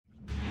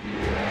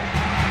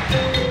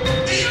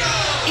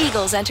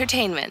Eagles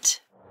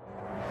Entertainment.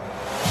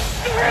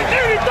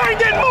 Anything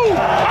that moves,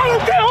 I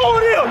don't care who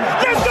it is.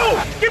 Let's go.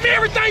 Give me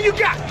everything you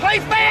got. Play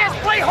fast,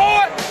 play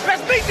hard.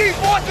 Let's beat these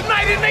boys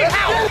tonight in their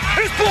house.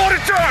 It's party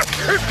time.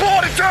 It's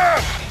party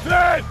time.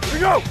 There we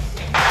go.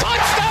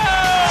 Touchdown!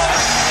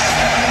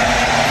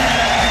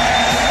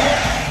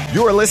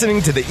 You're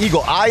listening to the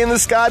Eagle Eye in the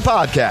Sky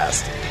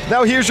podcast.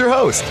 Now here's your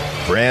host,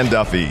 Fran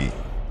Duffy.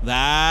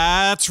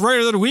 That's right,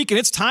 of the week, and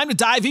it's time to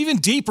dive even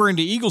deeper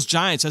into Eagles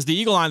Giants as the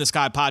Eagle Eye in the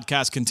Sky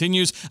podcast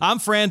continues. I'm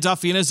Fran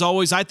Duffy, and as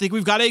always, I think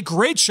we've got a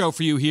great show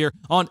for you here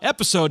on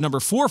episode number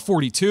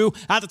 442.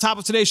 At the top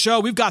of today's show,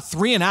 we've got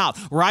 3 and Out,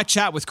 where I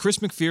chat with Chris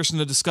McPherson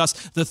to discuss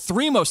the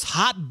 3 most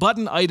hot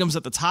button items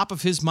at the top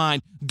of his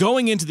mind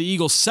going into the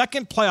Eagles'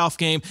 second playoff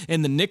game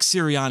in the Nick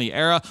Sirianni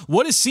era.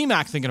 What is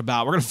CMAC thinking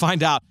about? We're going to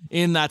find out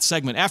in that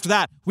segment. After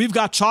that, we've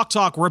got Chalk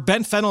Talk, where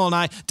Ben Fennell and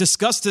I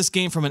discuss this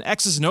game from an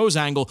X's and O's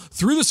angle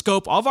through the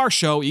scope of our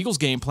show, Eagles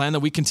Game Plan, that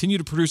we continue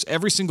to produce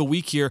every single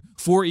week here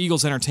for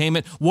Eagles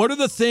Entertainment. What are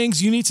the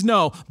things you need to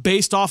know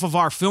based off of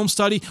our film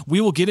study?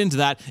 We will get into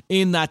that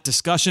in that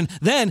discussion.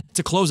 Then,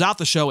 to close out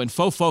the show in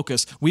faux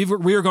focus, we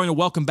are going to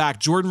welcome back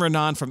Jordan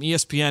Raanan from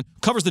ESPN,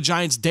 covers the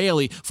Giants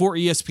daily for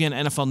ESPN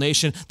NFL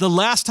Nation. The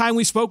last time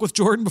we spoke with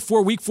Jordan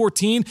before Week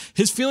 14,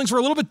 his feelings were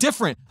a little bit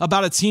different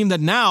about a team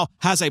that now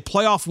has a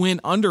playoff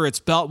win under its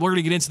belt. We're going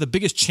to get into the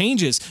biggest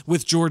changes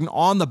with Jordan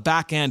on the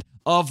back end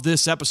of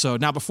this episode.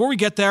 Now, before we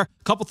get there,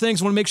 a couple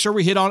things I want to make sure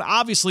we hit on.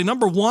 Obviously,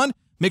 number one,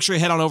 make sure you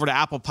head on over to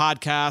Apple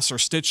Podcasts or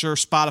Stitcher,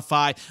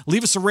 Spotify.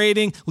 Leave us a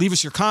rating, leave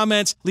us your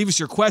comments, leave us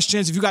your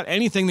questions. If you got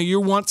anything that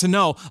you want to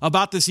know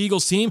about this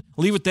Eagles team,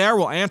 leave it there.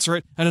 We'll answer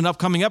it in an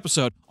upcoming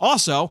episode.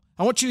 Also,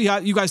 I want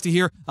you guys to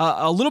hear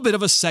a little bit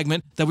of a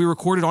segment that we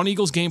recorded on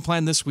Eagles Game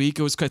Plan this week.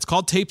 It's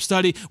called Tape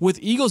Study with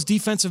Eagles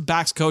defensive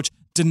backs coach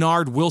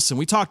Denard Wilson.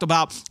 We talked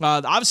about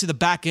obviously the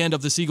back end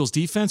of this Eagles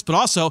defense, but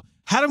also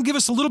had him give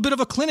us a little bit of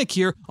a clinic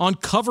here on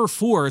cover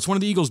 4. It's one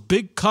of the Eagles'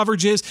 big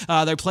coverages.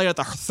 They play at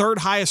the 3rd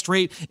highest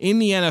rate in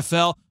the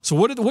NFL. So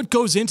what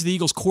goes into the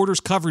Eagles' quarters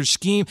coverage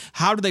scheme?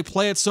 How do they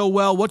play it so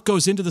well? What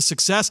goes into the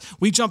success?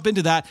 We jump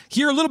into that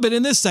here a little bit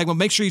in this segment.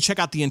 Make sure you check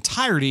out the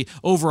entirety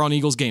over on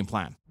Eagles Game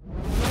Plan.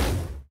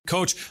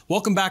 Coach,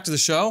 welcome back to the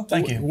show.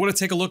 Thank you. We want to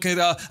take a look at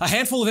a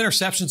handful of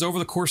interceptions over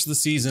the course of the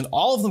season,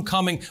 all of them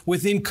coming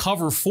within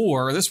cover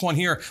 4. This one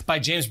here by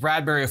James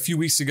Bradbury a few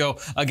weeks ago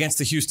against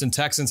the Houston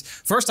Texans.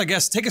 First, I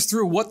guess, take us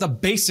through what the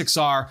basics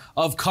are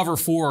of cover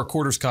 4 or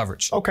quarters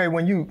coverage. Okay,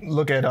 when you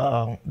look at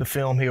the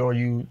film here, or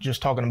you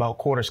just talking about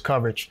quarters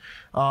coverage,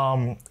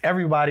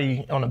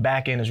 everybody on the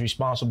back end is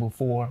responsible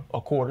for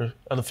a quarter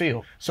of the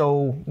field.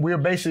 So we're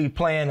basically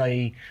playing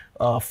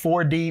a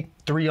 4 deep,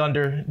 3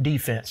 under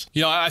defense.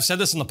 You know, I've said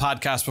this on the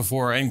podcast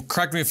before, and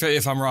correct me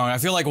if I'm wrong. I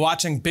feel like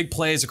watching big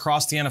plays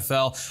across the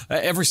NFL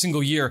every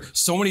single year,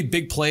 so many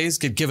big plays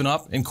get given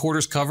up in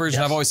quarters coverage. Yes.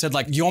 And I've always said,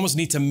 like, you almost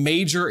need to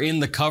major in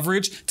the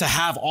coverage to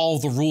have all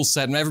of the rules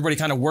set and everybody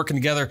kind of working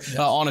together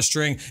on a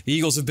string. The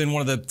Eagles have been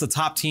one of the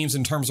top teams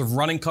in terms of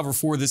running cover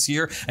 4 this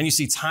year. And you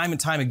see time and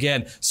time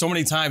again, so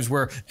many times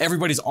where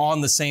everybody's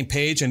on the same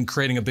page and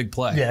creating a big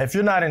play. Yeah, if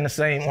you're not on the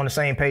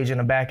same page in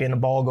the back end, the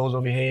ball goes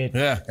over your head.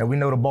 Yeah. And we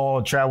know the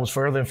ball travels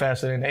further and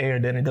faster in the air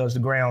than it does the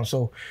ground.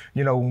 So,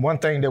 you know, one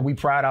thing that we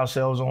pride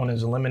ourselves on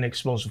is eliminating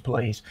explosive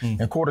plays.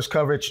 And quarters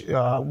coverage,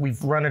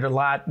 we've run it a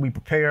lot. We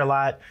prepare a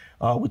lot.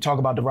 We talk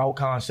about the route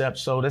concept.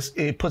 So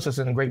it puts us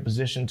in a great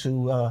position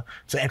to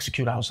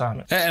execute our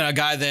assignment. And a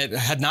guy that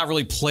had not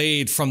really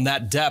played from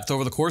that depth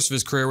over the course of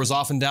his career was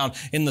often down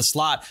in the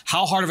slot.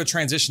 How hard of a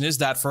transition is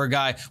that for a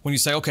guy when you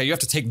say, okay, you have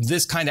to take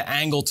this kind of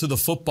angle to the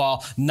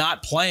football,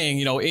 not playing,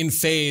 you know, in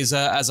phase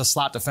as a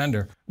slot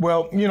defender?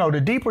 Well, you know,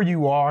 the deeper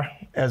you are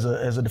as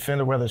a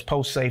defender, whether it's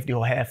post safety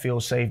or half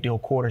field safety or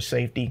quarter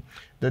safety,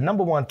 the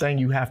number one thing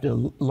you have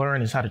to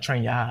learn is how to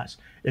train your eyes.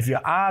 If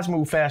your eyes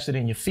move faster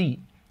than your feet,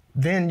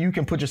 then you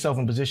can put yourself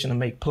in position to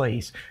make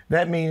plays.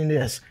 That meaning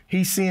this,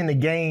 he's seeing the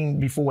game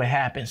before it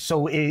happens.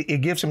 So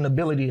it gives him the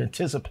ability to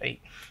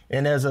anticipate.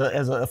 And as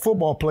a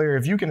football player,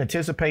 if you can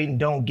anticipate and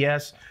don't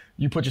guess,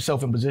 you put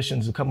yourself in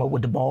positions to come up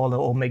with the ball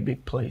or make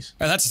big plays.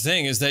 And that's the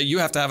thing, is that you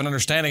have to have an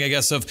understanding, I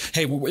guess, of,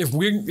 hey,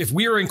 if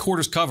we are in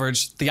quarters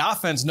coverage, the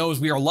offense knows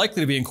we are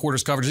likely to be in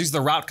quarters coverage. These are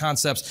the route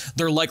concepts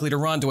they're likely to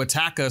run to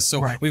attack us.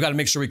 So we've got to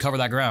make sure we cover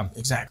that ground.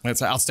 Exactly.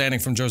 That's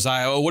outstanding from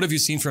Josiah. What have you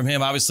seen from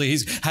him? Obviously,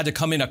 he's had to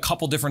come in a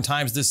couple different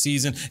times this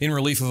season in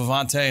relief of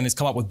Avonte, and he's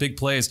come up with big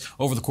plays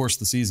over the course of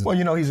the season. Well,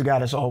 you know, he's a guy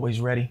that's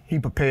always ready. He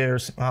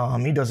prepares.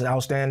 He does an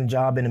outstanding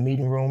job in the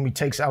meeting room. He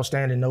takes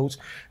outstanding notes.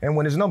 And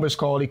when his number is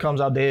called, he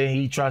comes out there and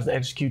he tries to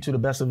execute to the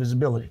best of his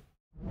ability.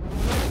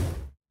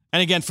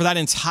 And again, for that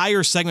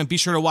entire segment, be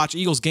sure to watch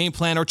Eagles Game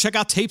Plan or check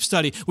out Tape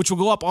Study, which will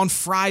go up on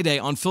Friday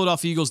on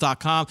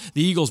PhiladelphiaEagles.com,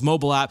 the Eagles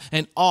mobile app,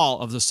 and all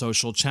of the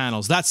social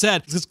channels. That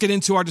said, let's get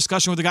into our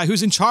discussion with the guy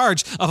who's in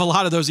charge of a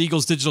lot of those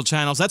Eagles digital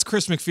channels. That's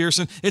Chris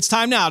McPherson. It's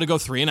time now to go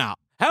 3 and Out.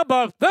 How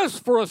about this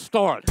for a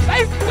start?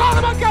 They've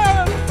got him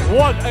again!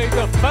 What a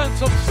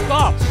defensive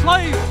stop.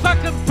 Slay's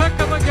second pick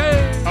of the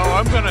game. Oh,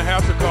 I'm going to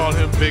have to call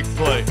him Big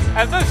Play.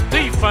 And this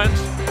defense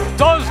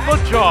does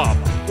the job.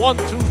 1,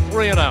 2,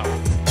 3 and out.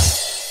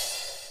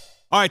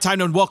 All right, time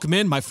to welcome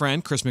in my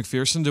friend Chris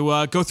McPherson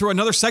to go through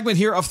another segment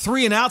here of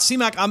 3 and Out.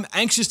 C-Mac, I'm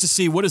anxious to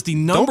see what is the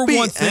number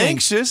one thing.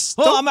 Anxious.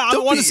 Well, I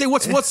want to say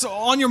what's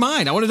on your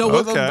mind. I want to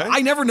know.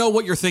 I never know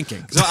what you're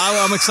thinking, so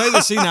I'm excited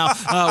to see now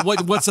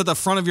what's at the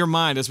front of your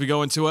mind as we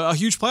go into a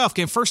huge playoff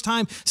game. First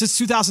time since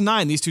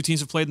 2009 these two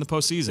teams have played in the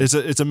postseason.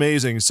 It's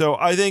amazing. So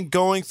I think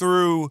going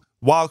through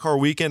wildcard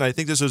weekend, I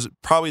think this was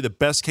probably the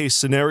best case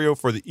scenario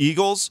for the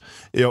Eagles.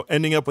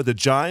 Ending up with the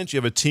Giants, you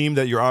have a team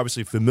that you're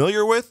obviously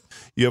familiar with.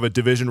 You have a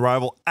division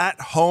rival at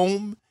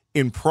home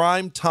in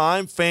prime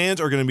time.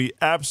 Fans are going to be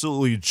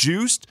absolutely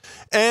juiced,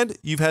 and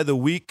you've had the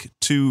week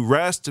to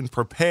rest and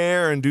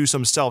prepare and do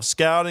some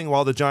self-scouting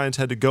while the Giants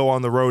had to go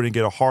on the road and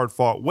get a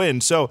hard-fought win.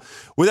 So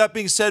with that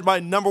being said, my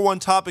number one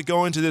topic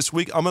going into this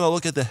week, I'm going to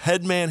look at the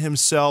head man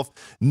himself,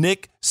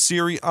 Nick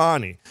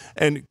Sirianni.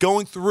 And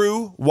going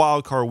through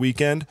wildcard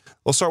weekend,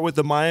 we'll start with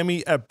the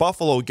Miami at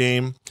Buffalo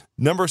game.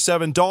 Number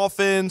 7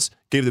 Dolphins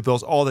gave the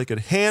Bills all they could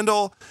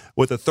handle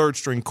with a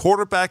third-string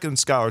quarterback and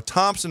Skylar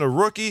Thompson, a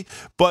rookie.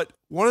 But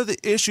one of the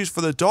issues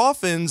for the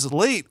Dolphins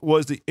late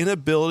was the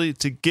inability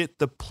to get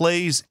the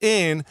plays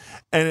in,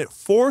 and it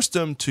forced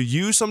them to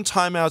use some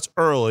timeouts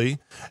early.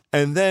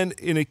 And then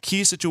in a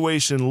key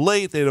situation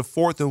late, they had a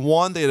 4th and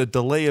 1. They had a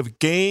delay of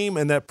game,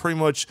 and that pretty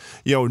much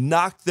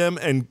knocked them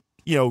and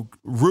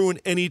ruin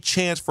any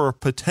chance for a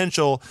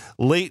potential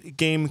late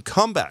game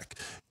comeback.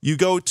 You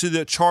go to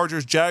the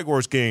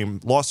Chargers-Jaguars game.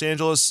 Los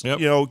Angeles,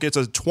 gets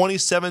a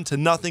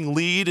 27-0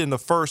 lead in the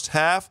first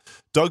half.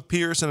 Doug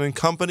Peterson and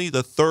company,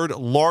 the third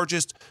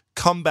largest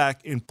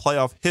comeback in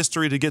playoff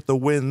history to get the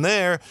win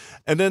there.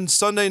 And then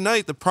Sunday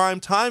night, the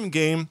primetime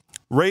game,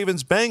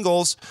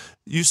 Ravens-Bengals,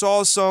 you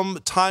saw some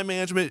time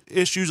management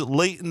issues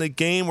late in the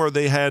game where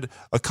they had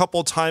a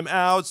couple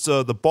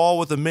timeouts, the ball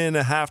with a minute and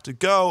a half to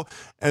go,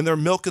 and they're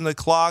milking the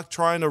clock,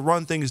 trying to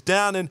run things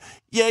down. And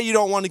yeah, you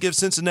don't want to give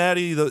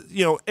Cincinnati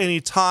any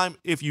time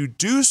if you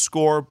do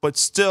score, but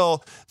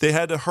still they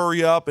had to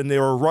hurry up and they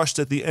were rushed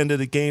at the end of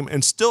the game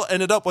and still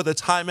ended up with a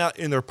timeout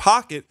in their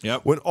pocket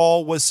when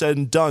all was said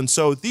and done.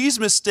 So these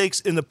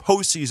mistakes in the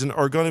postseason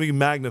are going to be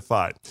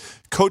magnified.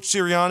 Coach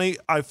Sirianni,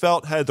 I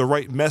felt, had the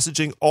right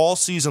messaging all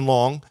season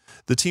long.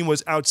 The team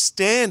was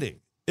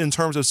outstanding in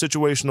terms of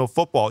situational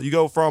football. You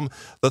go from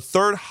the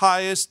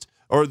highest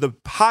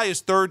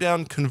third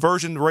down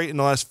conversion rate in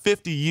the last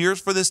 50 years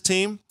for this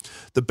team,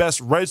 the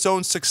best red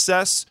zone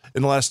success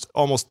in the last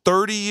almost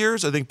 30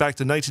 years, I think back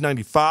to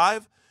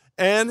 1995,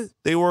 and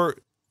they were,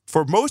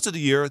 for most of the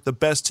year, the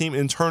best team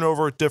in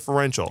turnover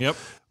differential. Yep.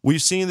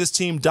 We've seen this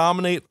team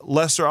dominate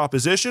lesser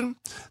opposition.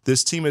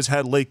 This team has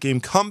had late game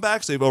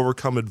comebacks. They've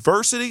overcome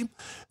adversity.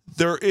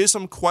 There is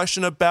some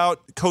question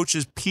about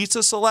coach's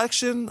pizza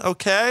selection.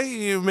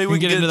 Okay, maybe we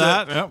can get into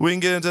that. Yep. We can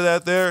get into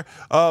that there.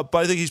 But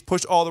I think he's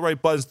pushed all the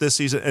right buttons this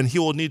season, and he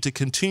will need to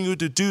continue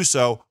to do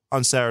so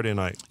on Saturday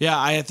night. Yeah,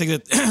 I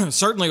think that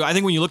certainly. I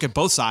think when you look at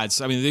both sides,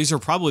 I mean, these are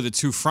probably the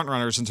two front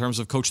runners in terms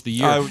of Coach of the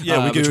Year.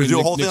 We could do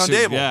a whole thing on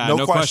Dable. Yeah,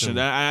 no question.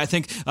 I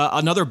think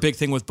another big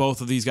thing with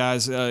both of these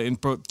guys in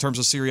terms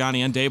of Sirianni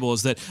and Dable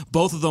is that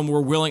both of them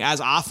were willing,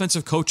 as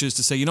offensive coaches,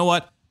 to say, you know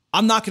what?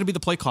 I'm not going to be the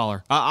play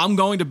caller. I'm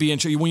going to be in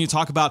charge. When you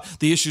talk about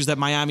the issues that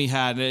Miami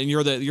had, and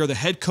you're the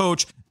head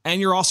coach, and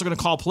you're also going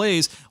to call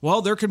plays,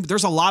 well,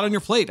 there's a lot on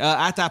your plate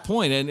at that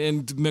point.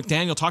 And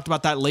McDaniel talked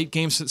about that late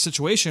game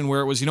situation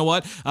where it was, you know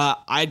what,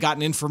 I had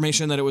gotten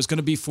information that it was going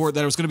to be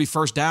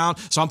first down,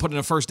 so I'm putting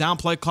a first down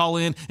play call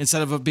in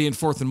instead of it being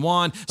 4th and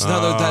 1. So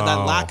now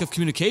that lack of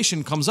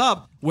communication comes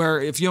up. Where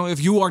if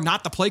you are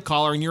not the play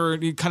caller and you're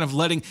kind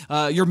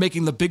of you're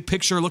making the big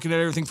picture, looking at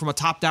everything from a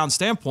top down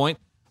standpoint,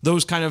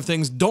 those kind of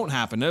things don't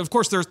happen. Of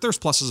course, there's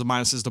pluses and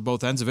minuses to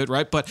both ends of it,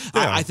 right? But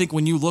I think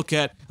when you look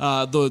at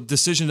the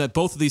decision that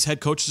both of these head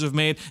coaches have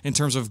made in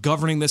terms of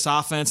governing this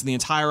offense and the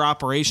entire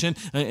operation,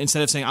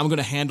 instead of saying, I'm going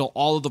to handle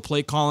all of the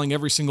play calling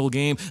every single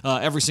game,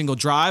 every single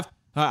drive,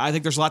 I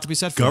think there's a lot to be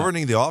said for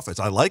governing the offense.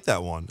 I like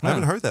that one. I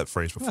haven't heard that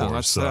phrase before.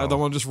 The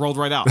one just rolled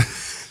right out.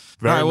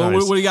 Very all right,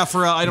 nice. What do you got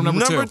for item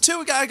number two? Number two,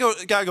 we gotta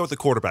go with the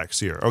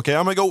quarterbacks here. Okay,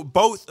 I'm gonna go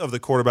both of the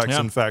quarterbacks,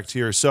 in fact,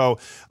 here. So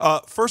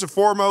first and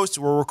foremost,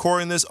 we're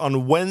recording this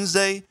on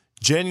Wednesday,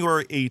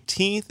 January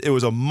 18th. It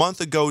was a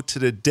month ago to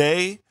the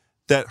day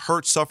that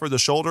Hurts suffered the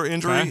shoulder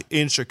injury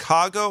in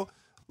Chicago.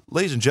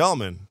 Ladies and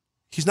gentlemen,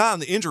 he's not on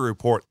the injury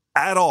report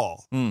at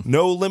all.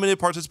 No limited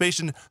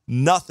participation,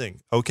 nothing,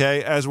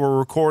 okay, as we're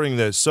recording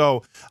this.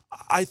 So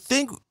I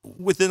think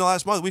within the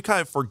last month, we've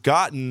kind of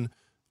forgotten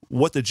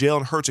what the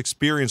Jalen Hurts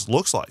experience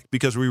looks like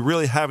because we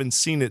really haven't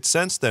seen it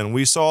since then.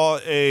 We saw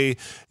a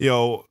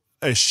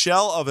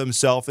shell of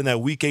himself in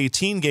that Week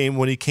 18 game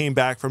when he came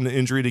back from the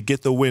injury to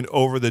get the win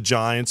over the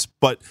Giants,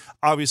 but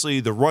obviously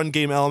the run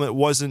game element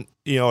wasn't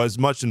as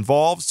much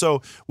involved.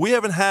 So we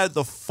haven't had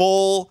the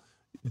full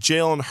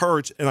Jalen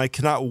Hurts, and I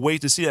cannot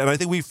wait to see it. And I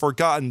think we've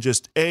forgotten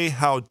just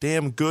how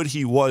damn good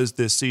he was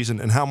this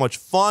season and how much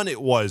fun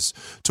it was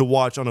to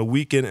watch on a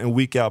week in and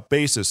week out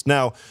basis.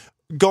 Now,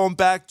 going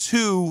back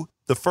to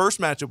the first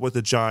matchup with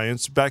the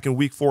Giants back in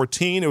Week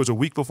 14, it was a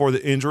week before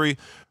the injury.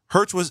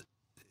 Hurts was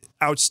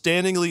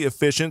outstandingly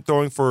efficient,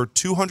 throwing for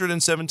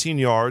 217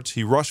 yards.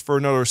 He rushed for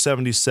another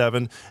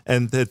 77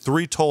 and had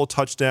 3 total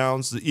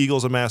touchdowns. The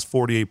Eagles amassed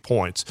 48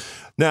 points.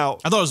 Now,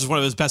 I thought it was one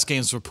of his best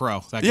games for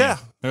pro. That yeah.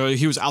 game.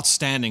 He was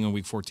outstanding in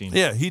Week 14.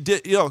 Yeah, he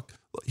did.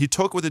 He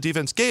took what the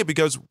defense gave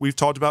because we've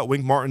talked about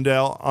Wink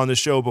Martindale on the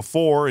show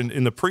before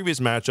in the previous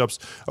matchups.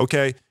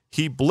 Okay,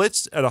 he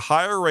blitzed at a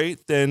higher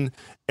rate than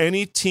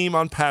any team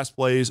on pass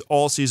plays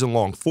all season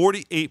long.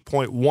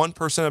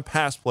 48.1% of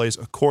pass plays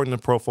according to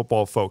Pro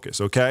Football Focus,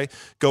 okay?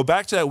 Go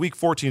back to that Week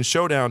 14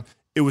 showdown.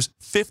 It was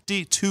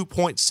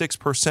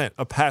 52.6%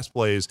 of pass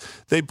plays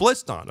they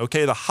blitzed on,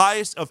 okay? The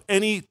highest of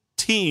any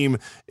team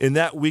in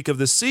that week of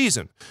the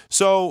season.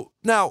 So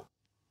now,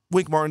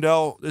 Wink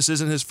Martindale, this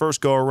isn't his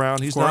first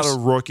go-around. He's not a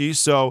rookie.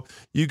 So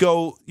you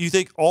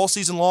think all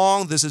season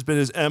long this has been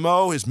his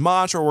MO, his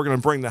mantra, we're going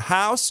to bring the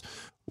house.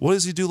 What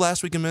does he do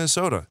last week in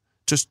Minnesota?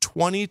 Just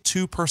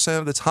 22%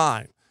 of the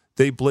time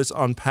they blitz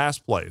on pass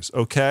plays,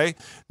 okay?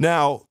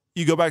 Now,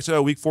 you go back to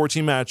that Week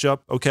 14 matchup,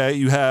 okay?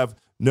 You have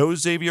no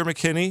Xavier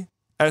McKinney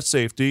at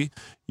safety.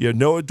 You have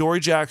no Adoree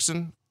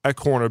Jackson at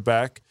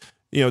cornerback.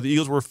 The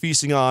Eagles were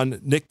feasting on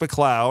Nick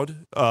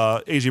McLeod.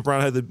 A.J.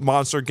 Brown had the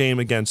monster game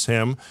against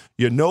him.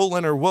 You had no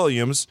Leonard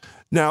Williams.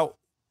 Now,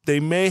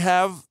 they may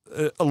have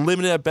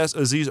eliminated at best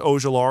Azeez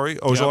Ojulari.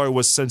 Ojulari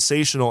was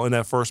sensational in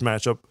that first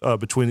matchup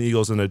between the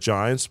Eagles and the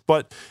Giants.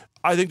 But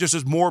I think there's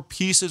just more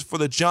pieces for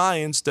the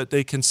Giants that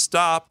they can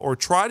stop or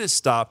try to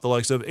stop the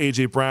likes of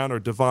A.J. Brown or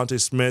Devontae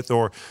Smith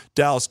or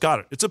Dallas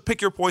Goedert. It's a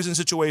pick-your-poison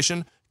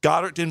situation.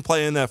 Goddard didn't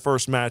play in that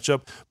first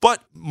matchup,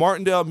 but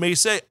Martindale may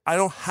say, I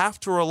don't have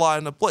to rely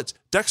on the blitz.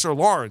 Dexter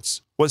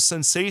Lawrence was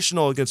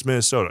sensational against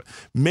Minnesota.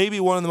 Maybe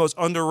one of the most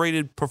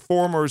underrated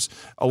performers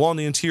along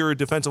the interior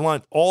defensive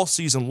line all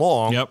season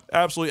long. Yep.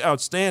 Absolutely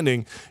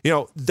outstanding.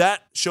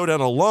 That showdown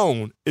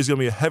alone is going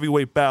to be a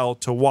heavyweight battle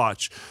to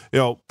watch.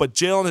 But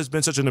Jalen has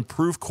been such an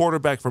improved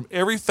quarterback from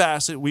every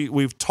facet.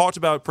 We've talked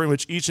about it pretty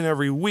much each and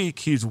every week.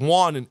 He's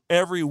won in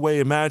every way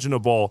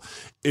imaginable.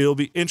 It'll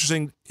be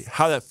interesting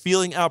how that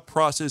feeling out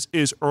process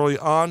is early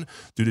on.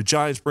 Do the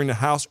Giants bring the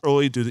house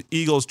early? Do the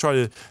Eagles try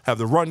to have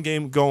the run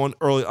game going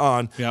early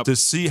on to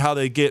see how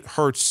they get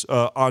Hurts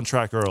on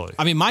track early?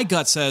 I mean, my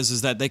gut says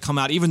is that they come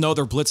out, even though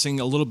they're blitzing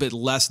a little bit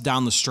less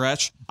down the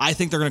stretch, I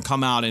think they're going to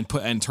come out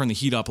and turn the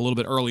heat up a little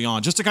bit early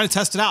on just to kind of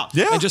test it out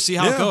and just see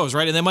how it goes,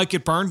 right? And they might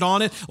get burned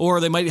on it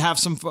or they might have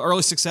some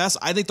early success.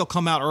 I think they'll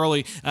come out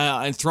early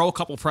and throw a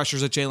couple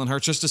pressures at Jalen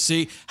Hurts just to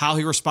see how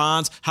he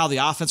responds, how the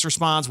offense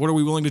responds. What are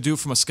we willing to do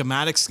from a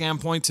schematic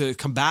standpoint to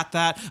combat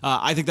that?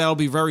 I think that'll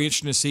be very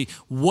interesting to see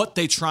what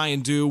they try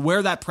and do,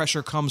 where that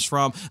pressure comes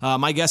from.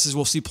 My guess is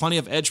we'll see plenty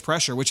of edge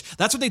pressure, which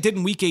that's what they did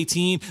in Week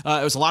 18. It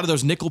was a lot of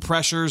those nickel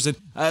pressures. And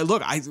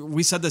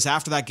we said this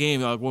after that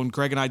game when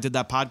Greg and I did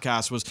that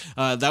podcast, was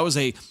that was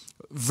a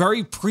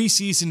very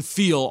preseason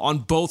feel on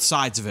both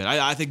sides of it.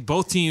 I think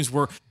both teams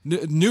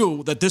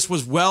knew that this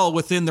was well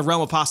within the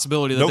realm of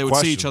possibility that they would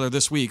see each other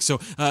this week. So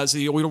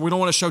we don't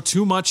want to show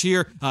too much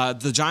here.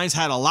 The Giants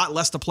had a lot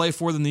less to play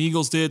for than the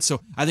Eagles did.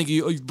 So I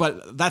think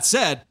but that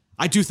said,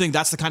 I do think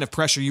that's the kind of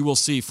pressure you will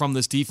see from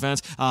this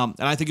defense. And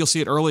I think you'll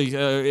see it early.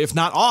 If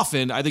not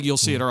often, I think you'll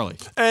see it early.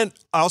 And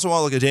I also want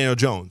to look at Daniel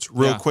Jones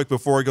real quick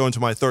before I go into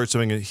my third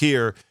segment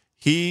here.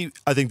 He,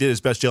 I think, did his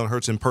best Jalen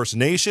Hurts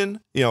impersonation,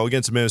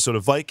 against the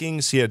Minnesota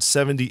Vikings. He had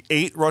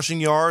 78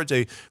 rushing yards,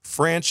 a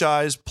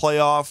franchise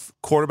playoff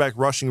quarterback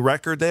rushing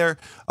record there.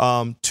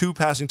 2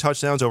 passing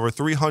touchdowns, over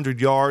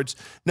 300 yards.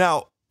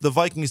 Now, the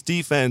Vikings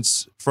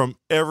defense, from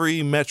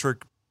every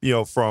metric,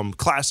 from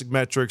classic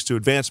metrics to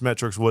advanced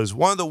metrics, was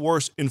one of the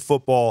worst in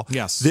football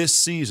this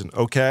season,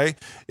 okay?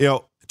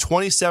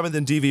 27th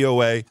in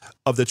DVOA.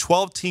 Of the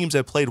 12 teams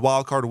that played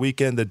wildcard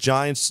weekend,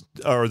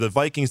 the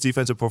Vikings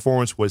defensive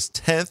performance was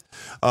 10th.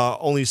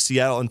 Only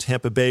Seattle and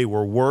Tampa Bay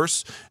were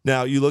worse.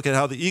 Now, you look at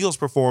how the Eagles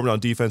performed on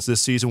defense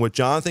this season with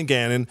Jonathan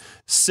Gannon,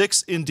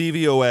 6th in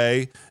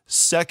DVOA,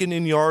 2nd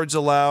in yards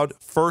allowed,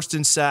 1st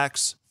in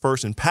sacks,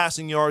 1st in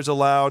passing yards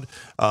allowed,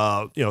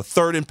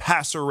 3rd in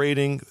passer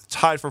rating,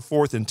 tied for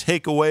 4th in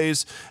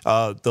takeaways.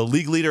 The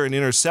league leader in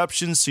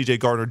interceptions, C.J.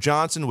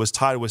 Gardner-Johnson, was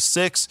tied with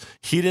 6.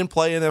 He didn't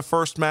play in their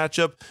first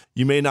matchup.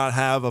 You may not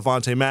have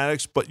Avonte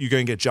Maddox, but you're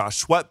going to get Josh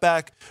Sweat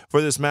back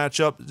for this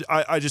matchup.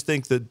 I just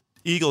think the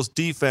Eagles'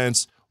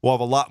 defense will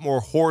have a lot more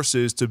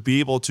horses to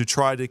be able to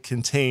try to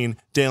contain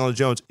Daniel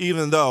Jones,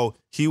 even though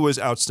he was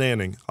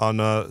outstanding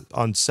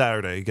on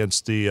Saturday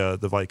against the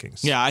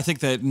Vikings. Yeah, I think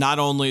that not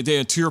only,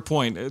 to your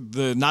point,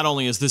 not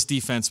only is this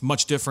defense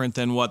much different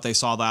than what they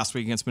saw last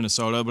week against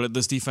Minnesota, but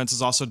this defense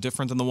is also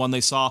different than the one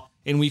they saw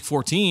in Week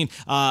 14.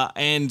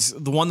 And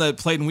the one that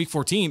played in Week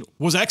 14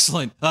 was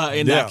excellent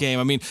in that game.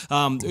 I mean,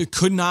 it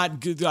could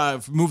not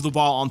move the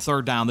ball on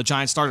third down. The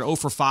Giants started 0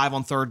 for 5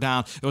 on third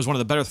down. It was one of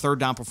the better third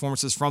down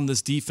performances from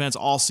this defense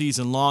all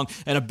season long.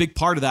 And a big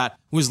part of that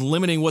was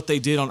limiting what they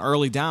did on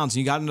early downs, and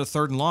you got into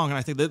 3rd and long, and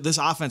I think that this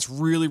offense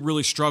really,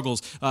 really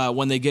struggles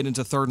when they get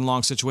into 3rd and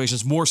long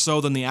situations, more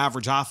so than the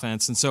average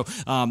offense. And so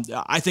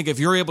I think if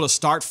you're able to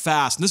start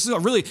fast, and this is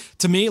really,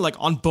 to me, like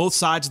on both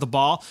sides of the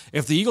ball,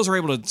 if the Eagles are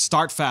able to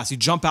start fast, you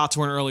jump out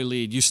to an early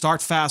lead, you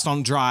start fast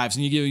on drives,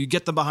 and you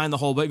get them behind the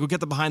hole, but you get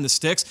them behind the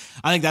sticks,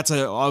 I think that's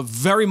a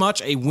very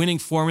much a winning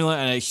formula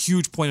and a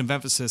huge point of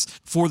emphasis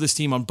for this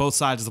team on both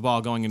sides of the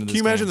ball going into this game.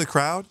 Can you imagine the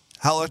crowd?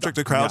 How electric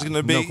the crowd's going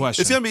to be? No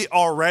question. It's going to be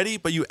already,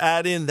 but you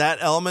add in that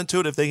element to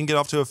it if they can get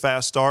off to a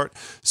fast start.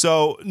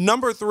 So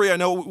number 3, I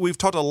know we've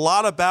talked a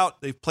lot about,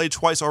 they've played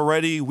twice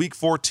already, week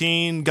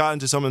 14, got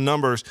into some of the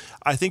numbers.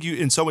 I think you,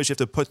 in some ways, you have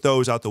to put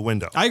those out the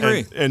window. I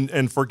agree.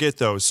 And forget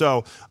those.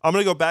 So I'm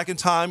going to go back in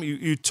time.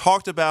 You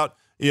talked about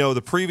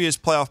the previous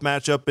playoff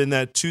matchup in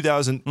that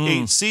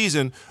 2008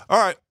 season. All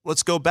right,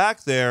 let's go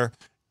back there.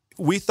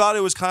 We thought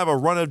it was kind of a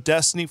run of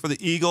destiny for the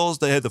Eagles.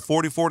 They had the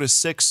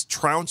 44-6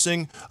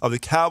 trouncing of the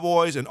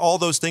Cowboys, and all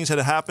those things had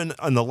to happen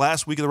in the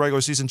last week of the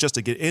regular season just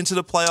to get into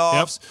the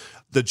playoffs. Yep.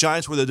 The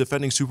Giants were the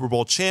defending Super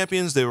Bowl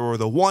champions. They were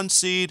the 1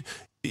 seed.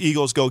 The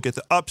Eagles go get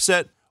the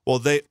upset. Well,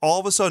 they all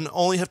of a sudden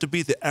only have to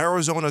beat the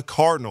Arizona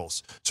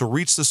Cardinals to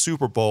reach the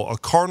Super Bowl, a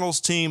Cardinals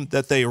team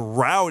that they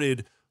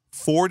routed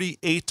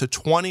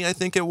 48-20, I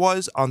think it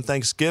was, on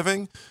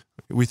Thanksgiving.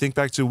 We think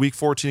back to week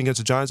 14 against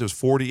the Giants, it was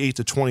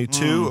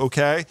 48-22,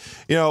 okay?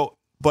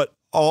 But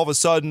all of a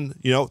sudden,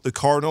 the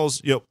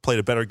Cardinals, played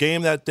a better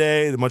game that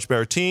day, a much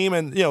better team,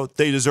 and,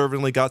 they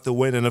deservingly got the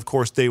win, and of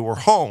course they were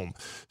home.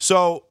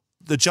 So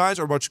the Giants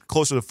are much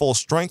closer to full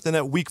strength in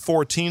that week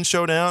 14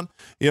 showdown.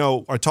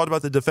 I talked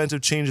about the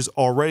defensive changes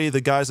already,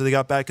 the guys that they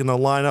got back in the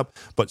lineup,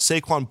 but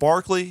Saquon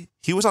Barkley,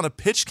 he was on a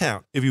pitch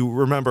count, if you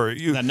remember.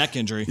 That neck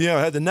injury.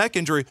 Had the neck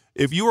injury.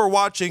 If you were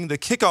watching the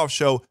kickoff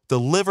show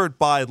delivered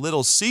by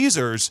Little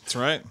Caesars, that's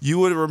right, you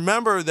would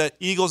remember that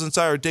Eagles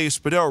insider Dave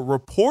Spadaro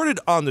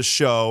reported on the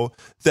show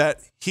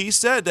that he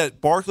said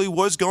that Barkley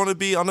was going to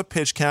be on the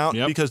pitch count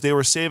because they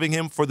were saving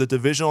him for the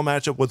divisional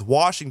matchup with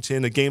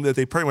Washington, a game that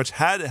they pretty much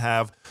had to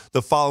have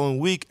the following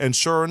week. And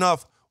sure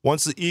enough,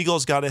 once the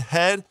Eagles got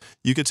ahead,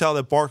 you could tell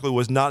that Barkley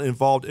was not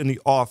involved in the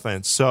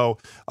offense. So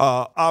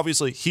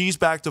obviously he's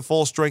back to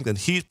full strength and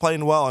he's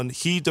playing well, and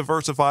he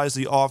diversifies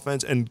the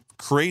offense and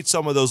creates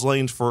some of those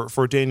lanes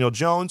for Daniel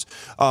Jones.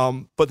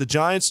 But the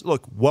Giants,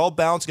 look, well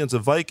balanced against the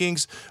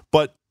Vikings,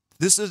 but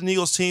this is an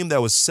Eagles team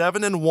that was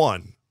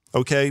 7-1.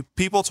 Okay,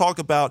 people talk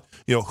about,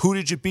 who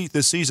did you beat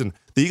this season?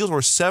 The Eagles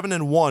were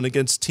 7-1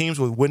 against teams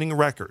with winning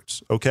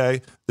records.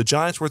 Okay, the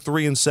Giants were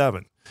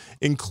 3-7.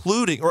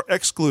 Excluding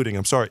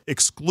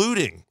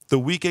the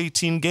Week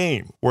 18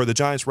 game where the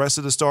Giants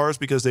rested the stars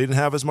because they didn't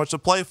have as much to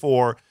play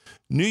for.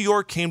 New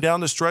York came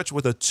down the stretch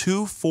with a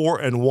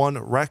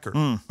 2-4-1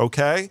 record.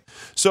 Okay,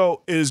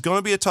 so it is going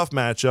to be a tough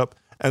matchup,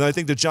 and I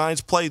think the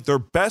Giants played their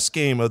best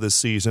game of the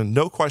season,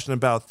 no question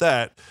about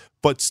that.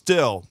 But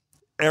still,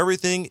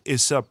 everything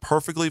is set up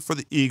perfectly for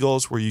the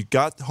Eagles, where you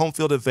got the home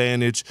field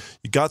advantage,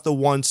 you got the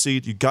 1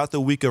 seed, you got the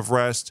week of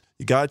rest,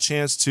 you got a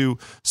chance to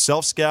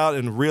self-scout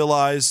and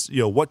realize,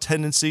 what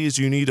tendencies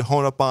you need to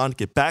hone up on,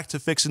 get back to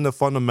fixing the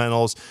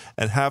fundamentals,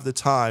 and have the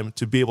time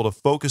to be able to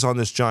focus on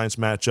this Giants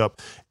matchup.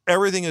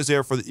 Everything is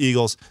there for the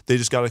Eagles. They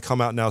just got to come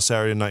out now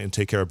Saturday night and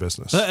take care of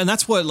business. And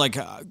that's what,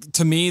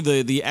 to me,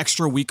 the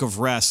extra week of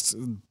rest,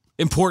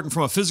 important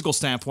from a physical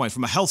standpoint,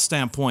 from a health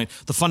standpoint,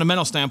 the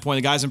fundamental standpoint.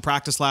 The guys in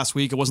practice last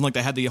week, it wasn't like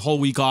they had the whole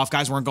week off.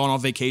 Guys weren't going on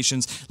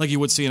vacations like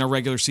you would see in a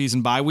regular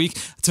season bye week.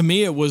 To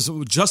me, it was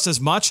just as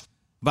much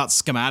about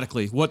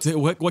schematically.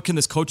 What can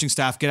this coaching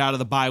staff get out of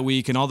the bye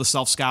week and all the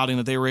self-scouting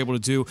that they were able to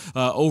do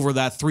over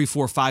that 3,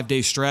 4, 5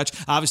 day stretch?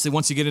 Obviously,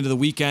 once you get into the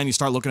weekend, you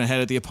start looking ahead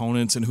at the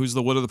opponents and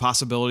what are the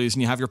possibilities,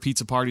 and you have your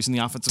pizza parties in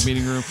the offensive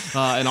meeting room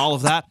and all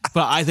of that.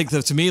 But I think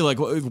that, to me,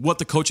 what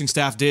the coaching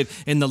staff did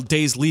in the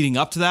days leading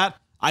up to that,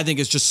 I think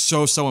is just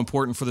so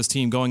important for this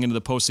team going into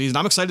the postseason.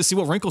 I'm excited to see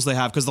what wrinkles they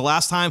have, because the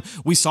last time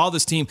we saw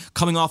this team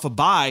coming off a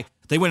bye,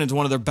 they went into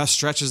one of their best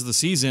stretches of the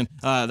season.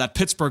 That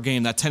Pittsburgh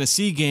game, that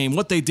Tennessee game,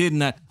 what they did in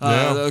that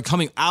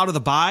coming out of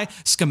the bye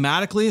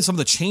schematically, some of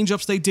the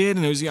change-ups they did,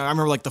 and it was, I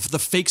remember the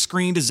fake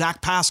screen to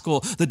Zach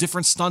Pascal, the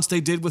different stunts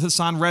they did with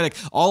Hassan Reddick,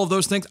 all of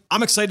those things.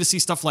 I'm excited to see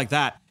stuff like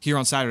that here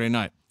on Saturday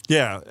night.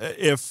 Yeah,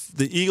 if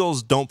the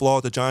Eagles don't blow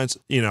out the Giants,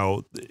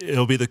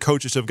 it'll be the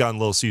coaches who have gotten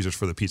Little Caesars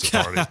for the pizza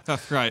party.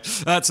 Right.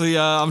 That's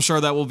I'm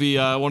sure that will be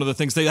one of the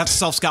things they have to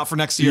self-scout for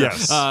next year.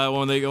 Yes.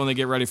 When they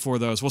get ready for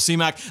those. Well,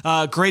 C-Mac,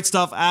 great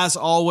stuff as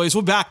always.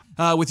 We'll be back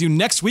with you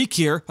next week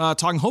here,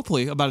 talking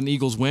hopefully about an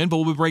Eagles win, but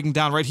we'll be breaking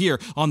down right here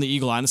on the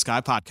Eagle Eye in the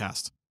Sky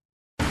podcast.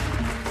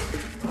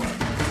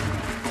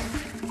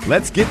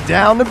 Let's get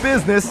down to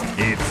business.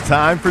 It's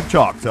time for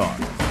Chalk Talk.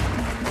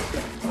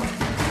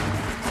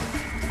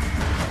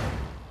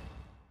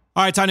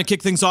 All right, time to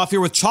kick things off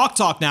here with Chalk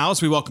Talk now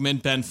as we welcome in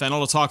Ben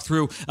Fennell to talk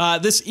through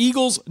this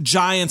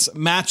Eagles-Giants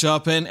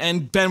matchup.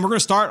 And Ben, we're going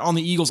to start on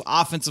the Eagles'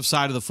 offensive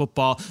side of the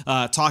football,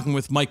 talking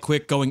with Mike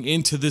Quick going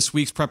into this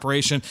week's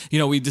preparation.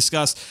 We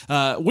discussed,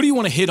 what do you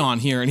want to hit on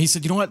here? And he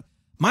said, you know what?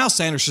 Miles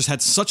Sanders just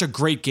had such a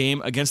great game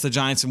against the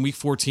Giants in Week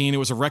 14. It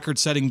was a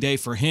record-setting day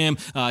for him.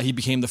 He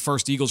became the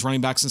first Eagles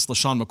running back since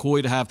LaShawn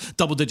McCoy to have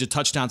double-digit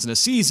touchdowns in a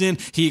season.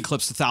 He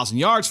eclipsed 1,000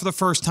 yards for the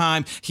first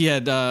time. He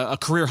had a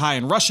career high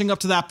in rushing up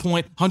to that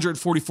point,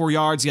 144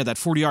 yards. He had that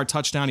 40-yard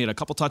touchdown. He had a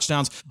couple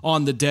touchdowns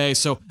on the day.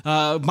 So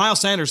Miles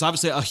Sanders,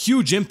 obviously a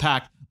huge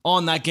impact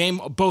on that game,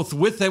 both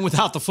with and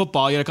without the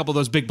football. He had a couple of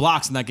those big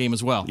blocks in that game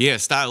as well. Yeah,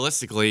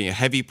 stylistically,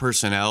 heavy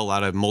personnel, a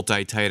lot of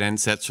multi-tight end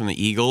sets from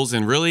the Eagles,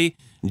 and really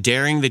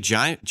daring the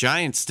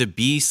Giants to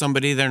be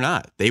somebody they're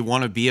not. They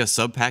want to be a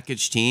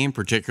sub-package team,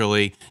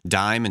 particularly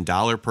dime and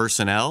dollar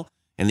personnel,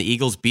 and the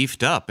Eagles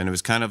beefed up, and it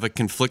was kind of a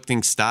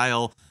conflicting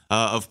style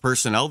of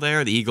personnel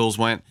there. The Eagles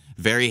went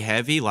very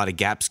heavy, a lot of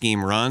gap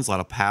scheme runs, a lot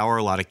of power,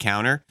 a lot of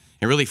counter.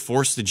 It really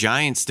forced the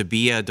Giants to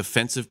be a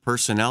defensive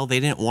personnel they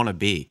didn't want to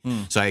be.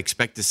 So I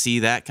expect to see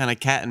that kind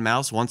of cat and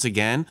mouse once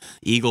again.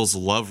 Eagles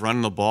love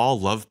running the ball,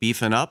 love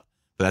beefing up,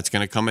 but that's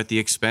going to come at the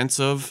expense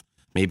of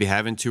maybe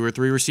having 2 or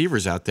 3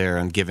 receivers out there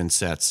on given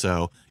sets.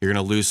 So you're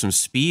going to lose some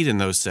speed in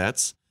those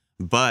sets,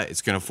 but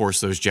it's going to force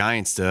those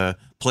Giants to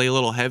play a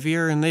little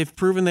heavier, and they've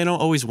proven they don't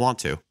always want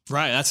to.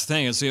 Right, that's the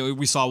thing. Is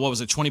we saw,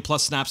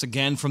 20-plus snaps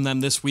again from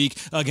them this week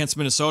against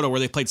Minnesota, where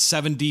they played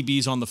 7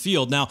 DBs on the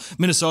field. Now,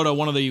 Minnesota,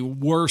 one of the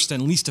worst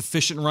and least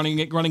efficient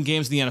running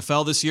games in the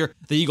NFL this year.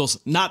 The Eagles,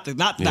 not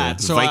that. The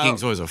So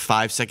Vikings, was a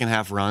 5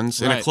 second-half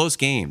runs in a close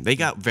game. They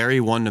got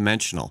very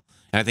one-dimensional.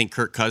 And I think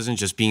Kirk Cousins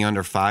just being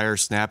under fire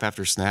snap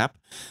after snap,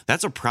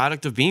 that's a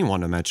product of being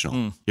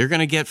one-dimensional. You're going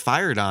to get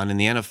fired on in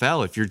the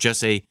NFL if you're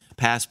just a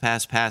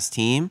pass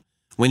team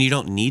when you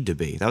don't need to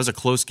be. That was a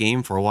close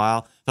game for a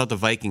while. Thought the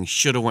Vikings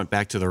should have went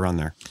back to the run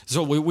there.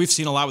 So we've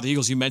seen a lot with the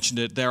Eagles. You mentioned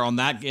it there in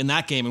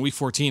that game in Week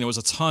 14. It was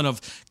a ton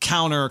of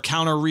counter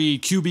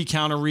read, QB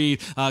counter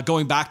read.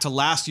 Going back to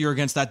last year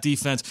against that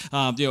defense,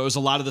 it was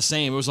a lot of the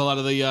same. It was a lot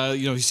of the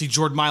you see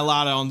Jordan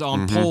Mailata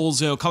on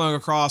poles, coming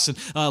across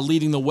and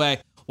leading the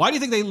way. Why do you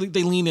think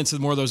they lean into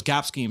more of those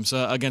gap schemes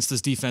against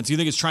this defense? Do you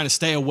think it's trying to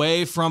stay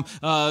away from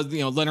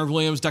Leonard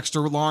Williams,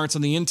 Dexter Lawrence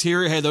on the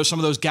interior? Hey, some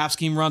of those gap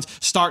scheme runs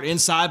start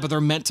inside, but they're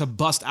meant to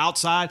bust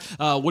outside.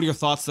 What are your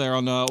thoughts there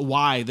on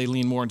why they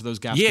lean more into those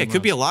gap scheme runs? Yeah, it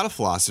could be a lot of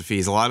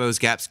philosophies. A lot of those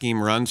gap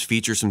scheme runs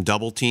feature some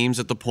double teams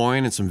at the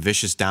point and some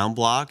vicious down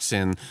blocks,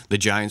 and the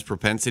Giants'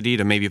 propensity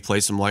to maybe play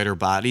some lighter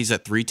bodies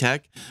at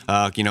 3-tech,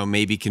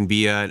 maybe can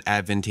be an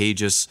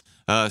advantageous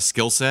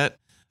skill set.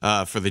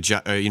 For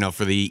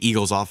the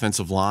Eagles'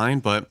 offensive line,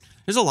 but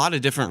there's a lot of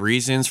different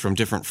reasons, from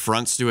different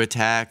fronts to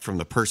attack, from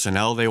the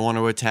personnel they want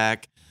to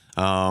attack,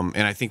 and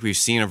I think we've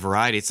seen a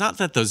variety. It's not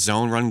that the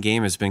zone run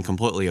game has been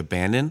completely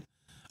abandoned,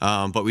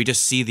 but we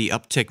just see the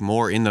uptick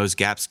more in those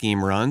gap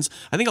scheme runs.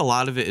 I think a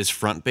lot of it is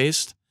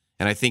front-based,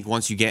 and I think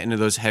once you get into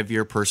those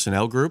heavier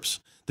personnel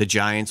groups, the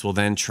Giants will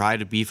then try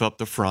to beef up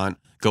the front,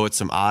 go at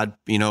some odd,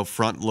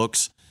 front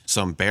looks,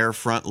 some bare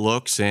front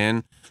looks,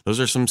 and those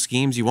are some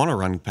schemes you want to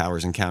run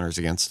powers and counters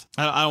against.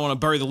 I don't want to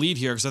bury the lead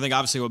here because I think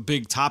obviously a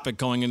big topic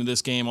going into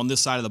this game on this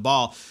side of the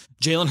ball.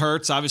 Jalen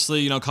Hurts,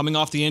 obviously, coming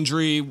off the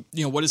injury,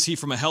 what is he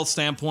from a health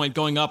standpoint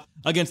going up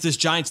against this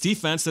Giants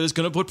defense that is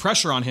going to put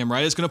pressure on him,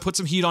 right? It's going to put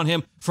some heat on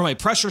him from a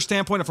pressure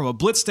standpoint and from a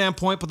blitz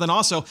standpoint, but then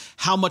also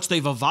how much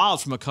they've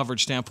evolved from a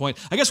coverage standpoint.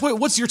 I guess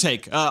what's your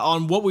take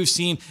on what we've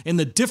seen in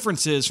the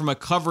differences from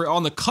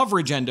on the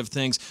coverage end of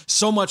things?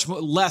 So much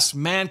less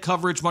man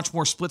coverage, much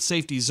more split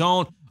safety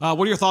zone. What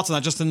are your thoughts on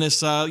that just in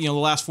this, the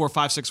last 4,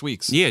 5, 6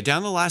 weeks? Yeah,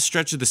 down the last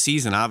stretch of the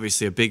season,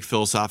 obviously a big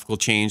philosophical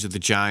change of the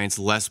Giants,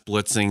 less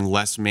blitzing,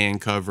 less man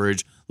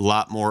coverage, a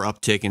lot more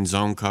uptick in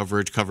zone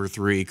coverage, cover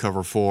 3,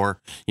 cover 4,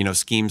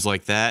 schemes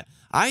like that.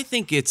 I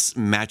think it's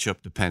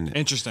matchup dependent.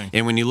 Interesting.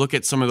 And when you look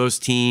at some of those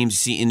teams,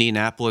 you see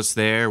Indianapolis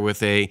there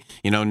with a,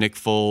 Nick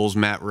Foles,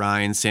 Matt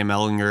Ryan, Sam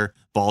Ehlinger,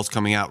 balls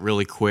coming out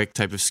really quick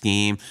type of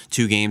scheme,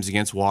 2 games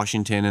against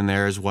Washington in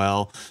there as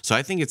well. So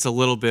I think it's a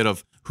little bit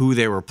of who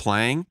they were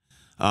playing.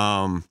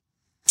 And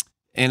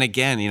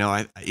again,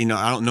 I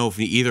don't know if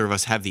either of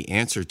us have the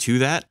answer to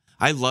that.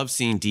 I love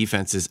seeing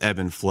defenses ebb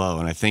and flow,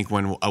 and I think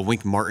when a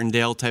Wink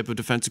Martindale type of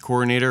defensive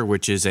coordinator,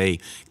 which is a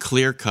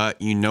clear cut,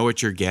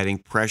 what you're getting,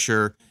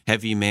 pressure,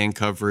 heavy man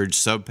coverage,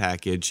 sub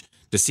package,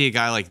 to see a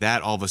guy like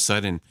that all of a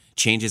sudden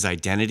change his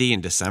identity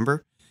in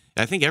December,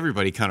 I think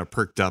everybody kind of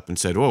perked up and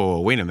said, whoa,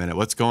 wait a minute,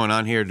 what's going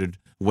on here? Did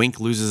Wink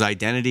lose his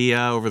identity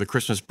over the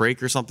Christmas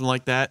break or something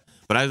like that?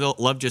 But I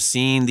love just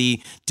seeing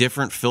the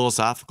different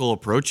philosophical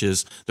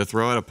approaches to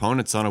throw at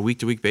opponents on a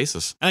week-to-week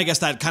basis. And I guess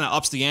that kind of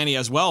ups the ante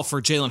as well for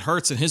Jalen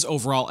Hurts and his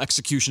overall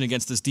execution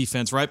against this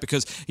defense, right?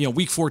 Because,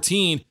 Week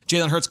 14,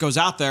 Jalen Hurts goes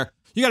out there.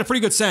 You got a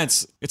pretty good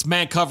sense. It's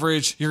man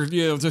coverage.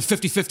 It's a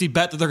 50-50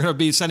 bet that they're going to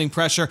be sending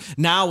pressure.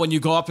 Now, when you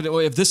go up,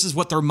 if this is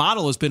what their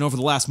model has been over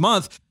the last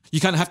month, you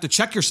kind of have to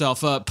check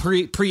yourself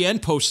pre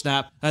and post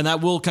snap, and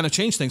that will kind of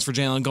change things for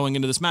Jalen going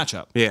into this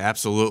matchup. Yeah,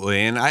 absolutely.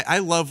 And I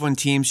love when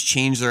teams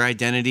change their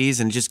identities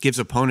and it just gives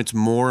opponents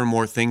more and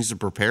more things to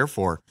prepare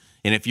for.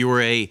 And if you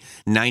were a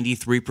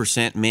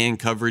 93% man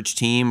coverage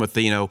team with,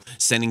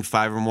 sending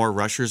 5 or more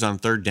rushers on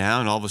third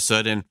down, all of a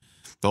sudden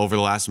Over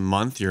the last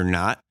month, you're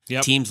not.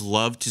 Yep. Teams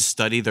love to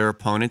study their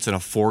opponents in a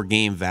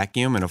 4-game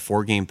vacuum and a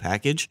 4-game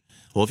package.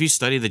 Well, if you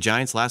study the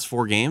Giants' last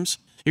 4 games,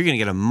 you're going to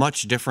get a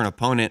much different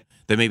opponent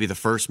than maybe the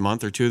first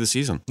month or 2 of the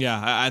season. Yeah,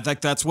 I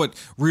think that's what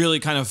really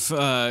kind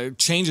of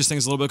changes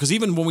things a little bit, because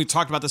even when we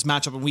talked about this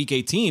matchup in Week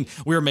 18,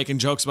 we were making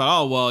jokes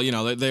about,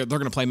 they're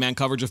going to play man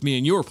coverage if me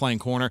and you were playing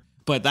corner.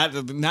 But that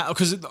now,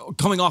 because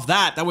coming off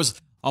that was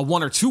a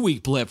 1 or 2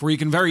 week blip where you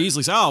can very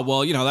easily say,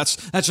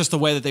 that's just the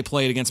way that they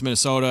played against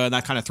Minnesota, and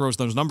that kind of throws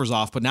those numbers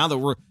off. But now that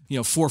we're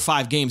 4 or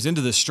 5 games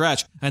into this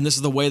stretch, and this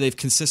is the way they've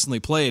consistently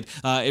played,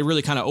 it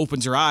really kind of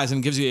opens your eyes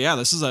and gives you,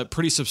 this is a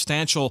pretty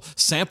substantial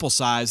sample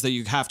size that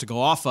you have to go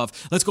off of.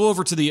 Let's go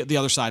over to the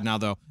other side now,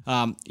 though.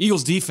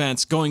 Eagles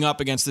defense going up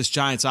against this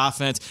Giants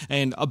offense,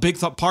 and a big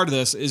part of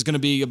this is going to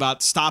be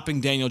about stopping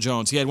Daniel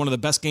Jones. He had one of the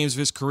best games of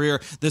his career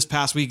this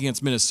past week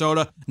against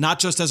Minnesota, not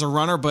just as a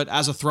runner, but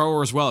as a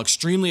thrower as well.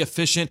 Extremely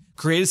efficient.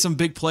 Created some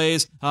big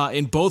plays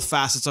in both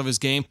facets of his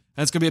game.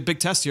 And it's going to be a big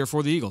test here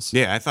for the Eagles.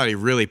 Yeah, I thought he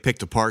really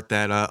picked apart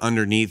that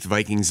underneath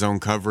Viking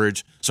zone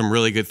coverage. Some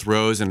really good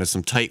throws into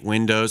some tight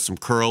windows, some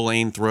curl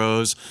lane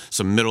throws,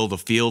 some middle of the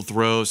field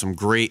throws, some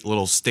great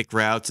little stick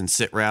routes and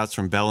sit routes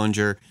from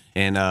Bellinger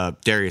and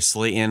Darius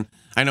Slayton.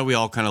 I know we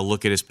all kind of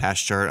look at his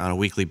pass chart on a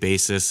weekly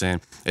basis,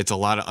 and it's a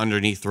lot of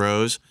underneath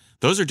throws.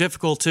 Those are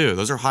difficult too.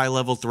 Those are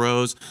high-level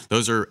throws.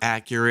 Those are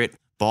accurate,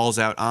 balls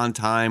out on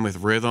time with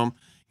rhythm.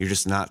 You're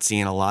just not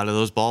seeing a lot of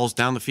those balls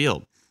down the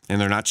field,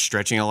 and they're not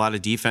stretching a lot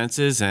of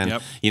defenses.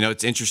 And,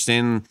 it's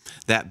interesting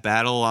that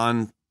battle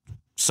on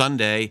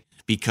Sunday,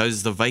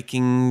 because the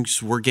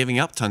Vikings were giving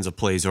up tons of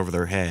plays over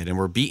their head and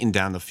were beaten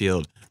down the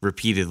field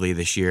repeatedly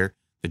this year.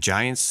 The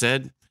Giants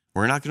said,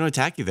 we're not going to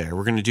attack you there.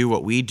 We're going to do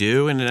what we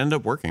do, and it ended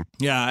up working.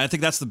 Yeah, I think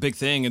that's the big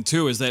thing. And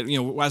two is that,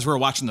 as we were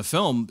watching the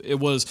film, it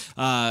was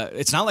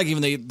it's not like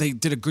even they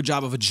did a good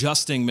job of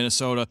adjusting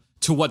Minnesota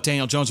to what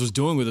Daniel Jones was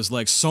doing with his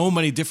legs. So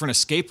many different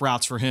escape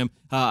routes for him,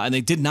 and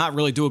they did not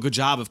really do a good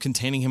job of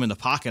containing him in the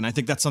pocket. And I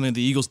think that's something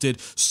the Eagles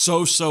did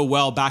so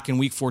well back in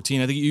Week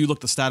 14. I think you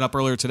looked the stat up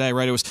earlier today,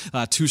 right? It was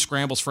 2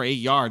 scrambles for 8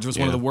 yards. It was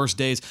one of the worst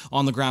days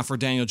on the ground for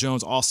Daniel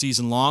Jones all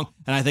season long.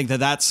 And I think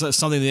that's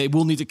something that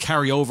we'll need to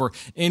carry over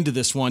into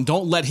this one.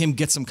 Don't let him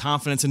get some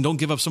confidence, and don't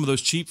give up some of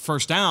those cheap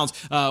first downs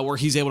where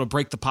he's able to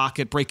break the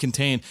pocket, break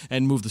contain,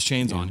 and move the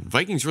chains on.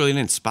 Vikings really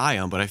didn't spy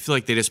him, but I feel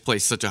like they just play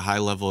such a high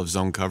level of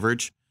zone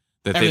coverage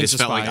that they just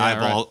felt like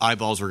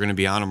eyeballs were going to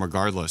be on him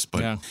regardless.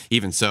 But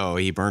even so,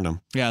 he burned them.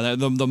 Yeah,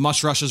 the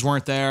mush rushes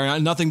weren't there.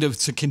 Nothing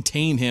to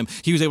contain him.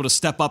 He was able to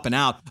step up and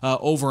out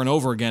over and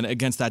over again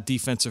against that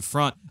defensive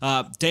front.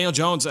 Daniel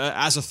Jones,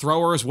 as a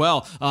thrower as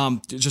well,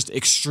 just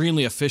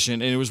extremely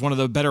efficient. And it was one of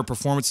the better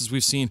performances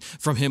we've seen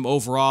from him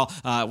overall.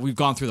 We've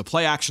gone through the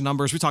play action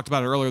numbers. We talked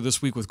about it earlier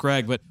this week with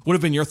Greg, but what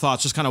have been your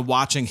thoughts just kind of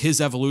watching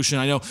his evolution?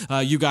 I know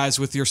you guys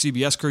with your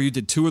CBS crew, you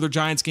did 2 of the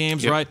Giants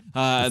games, right?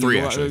 3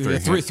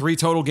 actually. Three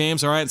total games.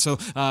 All right. So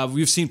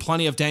we've seen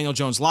plenty of Daniel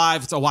Jones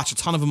live. I watched a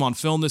ton of him on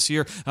film this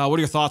year. What are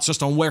your thoughts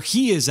just on where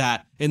he is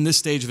at in this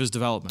stage of his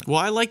development? Well,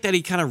 I like that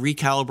he kind of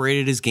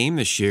recalibrated his game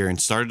this year and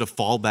started to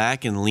fall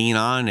back and lean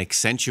on and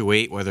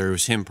accentuate, whether it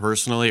was him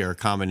personally or a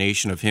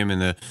combination of him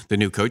and the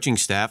new coaching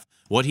staff,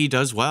 what he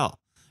does well.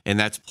 And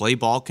that's play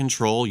ball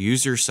control,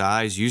 use your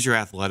size, use your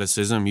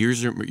athleticism,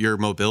 use your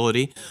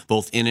mobility,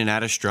 both in and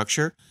out of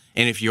structure.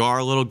 And if you are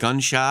a little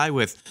gun shy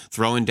with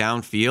throwing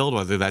downfield,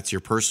 whether that's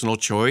your personal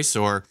choice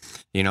or,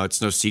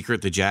 it's no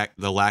secret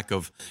the lack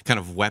of kind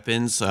of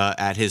weapons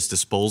at his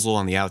disposal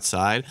on the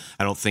outside.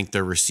 I don't think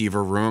the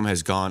receiver room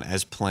has gone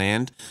as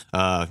planned,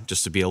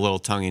 just to be a little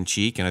tongue in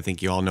cheek. And I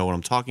think you all know what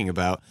I'm talking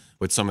about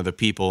with some of the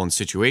people and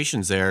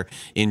situations there,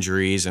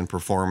 injuries and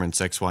performance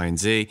X, Y, and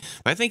Z.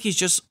 But I think he's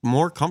just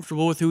more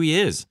comfortable with who he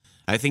is.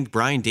 I think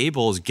Brian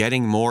Daboll is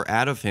getting more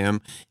out of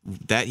him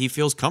that he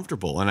feels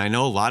comfortable. And I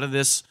know a lot of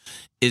this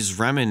is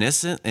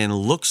reminiscent and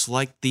looks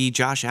like the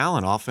Josh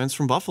Allen offense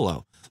from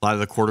Buffalo. A lot of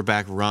the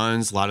quarterback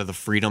runs, a lot of the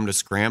freedom to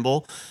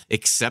scramble,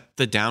 except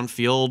the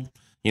downfield,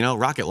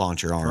 rocket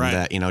launcher arm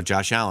that,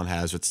 Josh Allen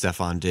has with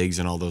Stephon Diggs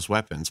and all those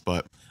weapons.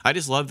 But I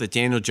just love that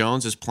Daniel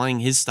Jones is playing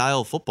his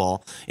style of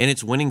football, and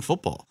it's winning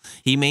football.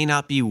 He may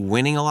not be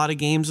winning a lot of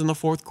games in the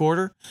fourth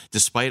quarter,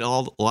 despite a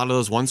lot of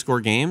those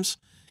one-score games.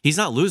 He's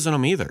not losing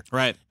them either.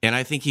 Right. And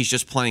I think he's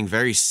just playing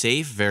very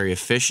safe, very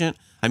efficient.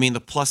 I mean,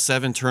 the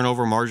 +7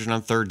 turnover margin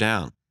on 3rd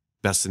down,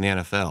 best in the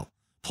NFL.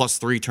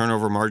 +3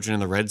 turnover margin in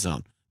the red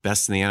zone,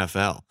 best in the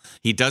NFL.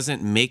 He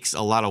doesn't make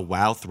a lot of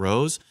wow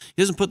throws.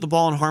 He doesn't put the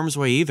ball in harm's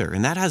way either,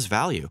 and that has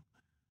value.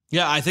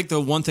 Yeah, I think the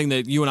one thing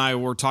that you and I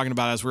were talking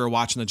about as we were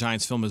watching the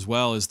Giants film as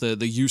well is the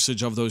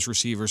usage of those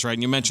receivers, right?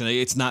 And you mentioned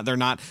they're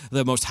not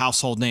the most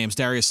household names.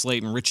 Darius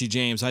Slayton, Richie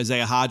James,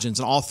 Isaiah Hodgins,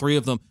 and all 3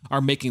 of them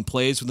are making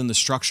plays within the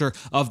structure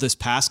of this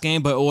pass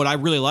game. But what I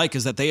really like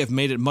is that they have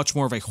made it much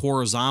more of a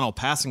horizontal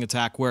passing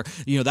attack where,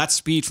 that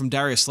speed from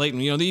Darius Slayton.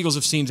 The Eagles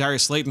have seen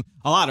Darius Slayton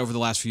a lot over the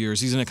last few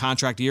years. He's in a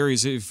contract year.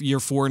 He's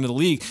year 4 into the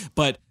league.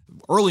 But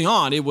early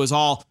on, it was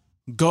all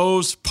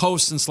goes,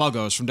 posts, and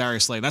sluggos from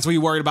Darius Slayton. That's what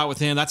you worried about with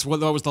him. That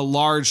was the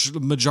large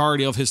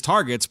majority of his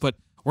targets. But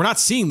We're not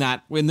seeing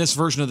that in this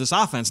version of this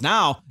offense.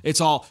 Now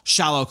it's all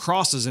shallow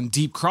crosses and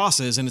deep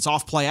crosses, and it's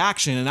off play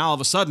action. And now all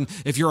of a sudden,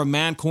 if you're a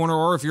man corner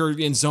or if you're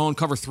in zone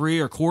cover 3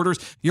 or quarters,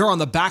 you're on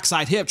the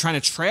backside hip trying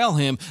to trail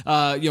him,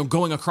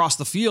 going across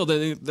the field.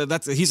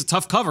 He's a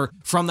tough cover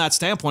from that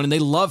standpoint, and they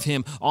love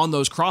him on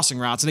those crossing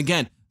routes. And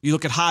again, you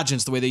look at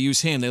Hodgins, the way they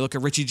use him. They look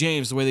at Richie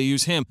James, the way they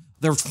use him.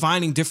 They're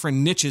finding different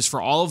niches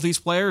for all of these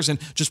players and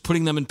just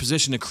putting them in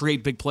position to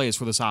create big plays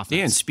for this offense.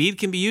 Yeah, and speed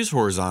can be used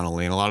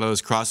horizontally, and a lot of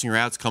those crossing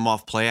routes come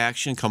off play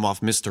action, come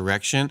off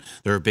misdirection.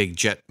 They're a big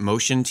jet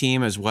motion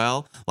team as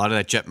well. A lot of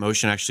that jet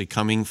motion actually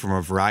coming from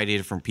a variety of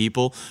different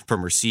people,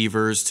 from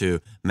receivers to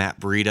Matt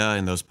Breida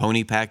and those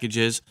pony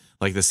packages,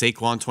 like the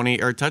Saquon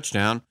 28-yard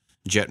touchdown,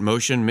 jet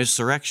motion,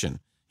 misdirection.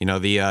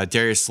 The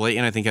Darius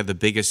Slayton, I think, had the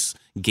biggest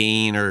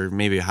gain, or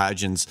maybe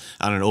Hodgins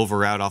on an over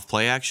route off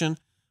play action,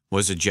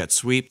 was a jet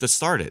sweep to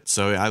start it.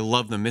 So I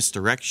love the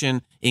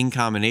misdirection in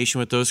combination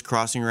with those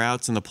crossing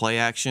routes and the play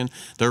action.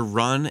 Their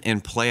run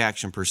and play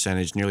action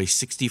percentage, nearly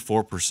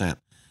 64%.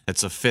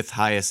 That's the 5th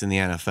highest in the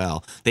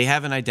NFL. They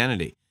have an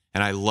identity,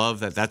 and I love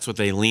that that's what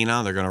they lean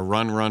on. They're going to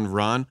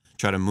run,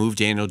 try to move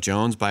Daniel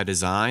Jones by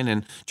design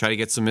and try to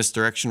get some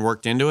misdirection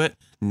worked into it.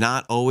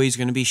 Not always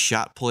going to be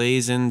shot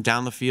plays and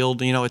down the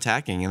field,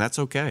 attacking, and that's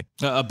okay.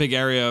 A big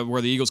area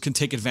where the Eagles can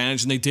take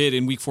advantage, and they did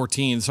in Week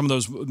 14. Some of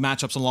those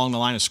matchups along the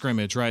line of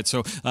scrimmage, right?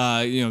 So,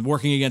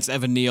 working against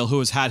Evan Neal, who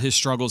has had his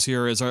struggles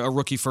here as a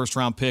rookie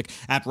first-round pick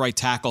at right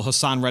tackle.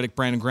 Hassan Reddick,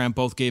 Brandon Graham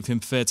both gave him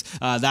fits.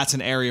 That's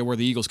an area where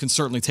the Eagles can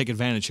certainly take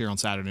advantage here on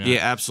Saturday night. Yeah,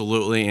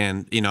 absolutely.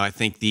 And, I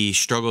think the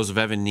struggles of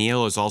Evan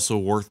Neal is also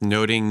worth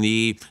noting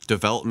the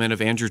development of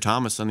Andrew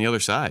Thomas on the other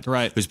side,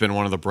 right? Who's been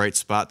one of the bright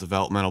spot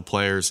developmental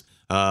players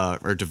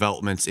or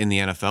developments in the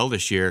NFL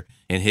this year,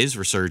 and his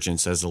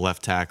resurgence as the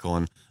left tackle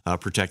and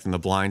protecting the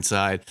blind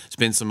side. It's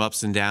been some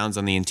ups and downs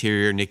on the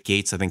interior. Nick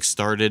Gates, I think,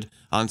 started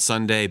on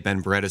Sunday.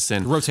 Ben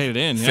Bredesen rotated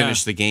in,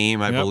 finished the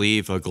game, I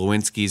believe.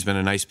 Glowinski's been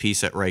a nice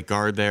piece at right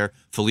guard there.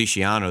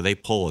 Feliciano, they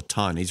pull a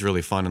ton. He's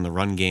really fun in the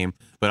run game.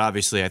 But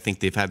obviously, I think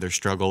they've had their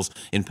struggles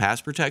in pass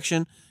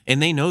protection,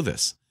 and they know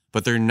this.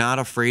 But they're not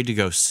afraid to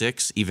go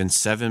 6, even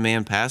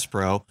 7-man pass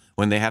pro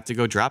when they have to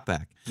go drop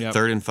back. Yep.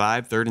 3rd and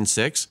 5, 3rd and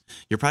 6.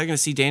 You're probably going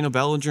to see Daniel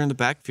Bellinger in the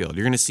backfield.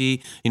 You're going to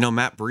see,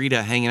 Matt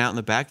Breida hanging out in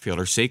the backfield,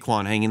 or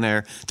Saquon hanging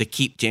there to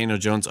keep Daniel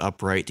Jones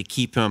upright, to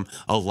keep him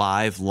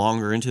alive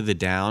longer into the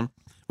down,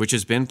 which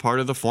has been part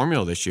of the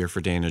formula this year for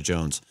Daniel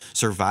Jones.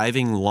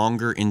 Surviving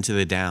longer into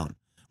the down,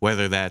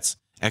 whether that's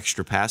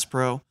extra pass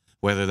pro,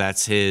 whether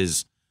that's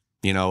his,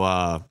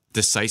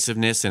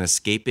 decisiveness and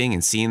escaping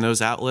and seeing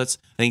those outlets.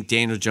 I think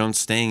Daniel Jones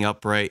staying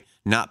upright,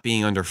 not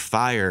being under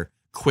fire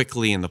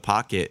quickly in the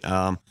pocket,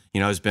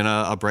 has been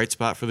a bright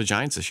spot for the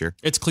Giants this year.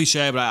 It's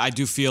cliche, but I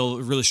do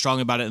feel really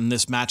strongly about it in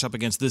this matchup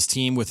against this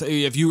team. With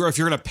if you're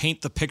going to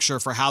paint the picture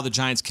for how the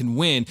Giants can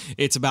win,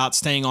 it's about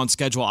staying on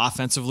schedule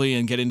offensively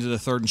and get into the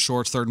 3rd and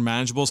shorts, 3rd and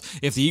manageables.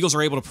 If the Eagles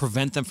are able to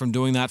prevent them from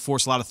doing that,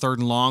 force a lot of 3rd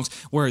and longs,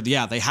 where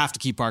they have to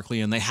keep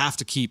Barkley in, they have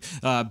to keep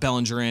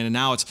Bellinger in, and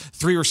now it's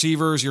 3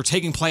 receivers. You're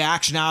taking play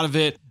action out of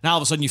it. Now all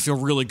of a sudden you feel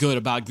really good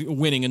about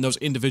winning in those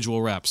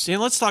individual reps. Yeah,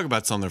 let's talk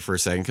about something for a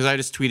second, because I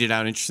just tweeted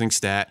out an interesting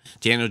stat.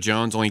 Daniel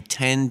Jones, only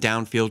 10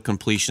 downfield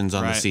completions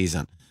on the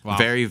season. Wow.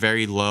 Very,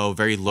 very low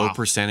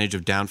percentage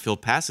of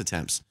downfield pass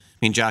attempts. I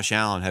mean, Josh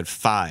Allen had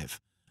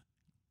 5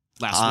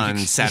 on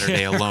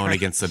Saturday alone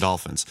against the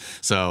Dolphins.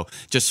 So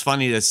just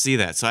funny to see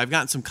that. So I've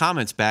gotten some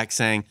comments back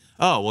saying,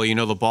 oh,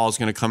 well, the ball is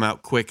going to come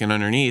out quick and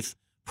underneath.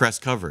 Press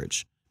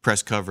coverage,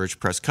 press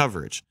coverage, press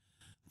coverage.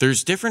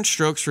 There's different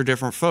strokes for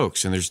different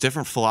folks, and there's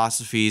different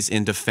philosophies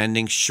in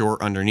defending short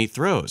underneath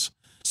throws.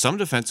 Some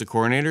defensive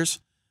coordinators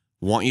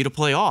want you to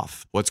play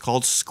off what's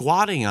called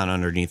squatting on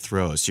underneath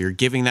throws. So you're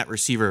giving that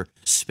receiver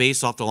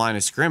space off the line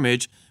of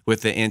scrimmage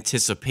with the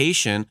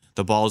anticipation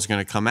the ball is going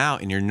to come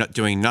out, and you're not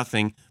doing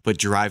nothing but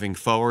driving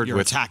forward. You're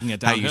with attacking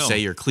it how downhill. you say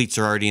your cleats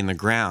are already in the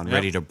ground,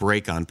 ready to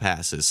break on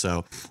passes.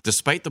 So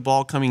despite the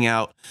ball coming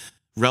out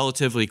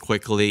relatively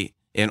quickly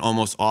and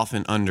almost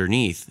often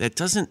underneath, that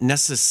doesn't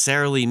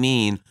necessarily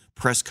mean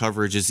press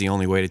coverage is the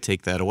only way to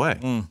take that away.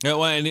 Yeah,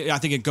 well, and I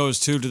think it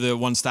goes to the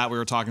one stat we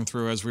were talking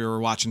through as we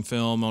were watching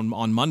film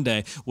on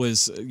Monday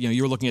was,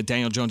 you were looking at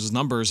Daniel Jones's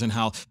numbers and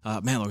how,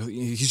 look,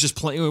 he's just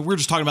playing. We were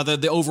just talking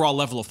about the overall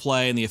level of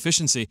play and the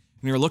efficiency.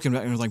 And you were looking at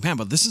it and you're like, man,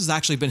 but this has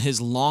actually been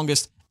his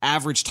longest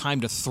average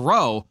time to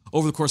throw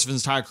over the course of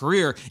his entire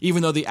career,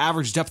 even though the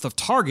average depth of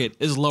target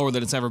is lower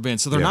than it's ever been.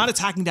 So they're not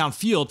attacking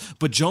downfield,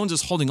 but Jones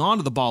is holding on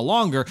to the ball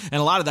longer.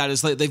 And a lot of that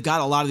is they've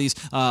got a lot of these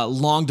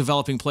long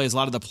developing plays, a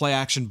lot of the play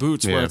action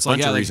boots where it's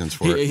bunch of reasons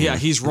for it. Yeah,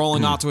 he's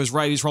rolling out to his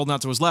right, he's rolling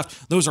out to his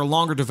left. Those are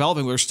longer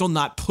developing. We're still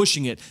not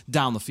pushing it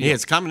down the field. Yeah,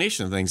 it's a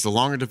combination of things. The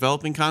longer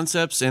developing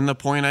concepts and the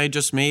point I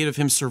just made of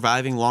him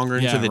surviving longer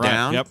into the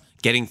down. Yep.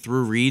 Getting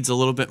through reads a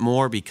little bit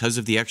more because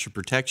of the extra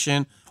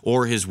protection,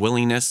 or his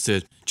willingness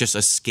to just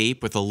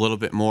escape with a little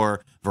bit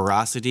more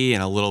veracity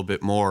and a little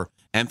bit more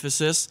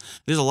emphasis.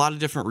 There's a lot of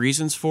different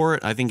reasons for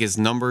it. I think his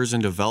numbers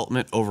and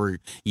development over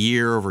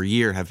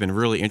year have been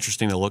really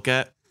interesting to look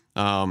at.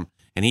 And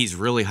And he's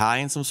really high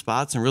in some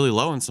spots and really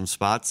low in some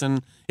spots,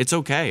 and it's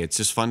okay. It's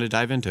just fun to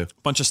dive into.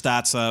 Bunch of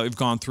stats we've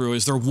gone through.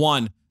 Is there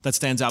one that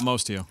stands out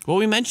most to you? Well,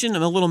 we mentioned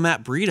a little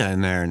Matt Breida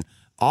in there, and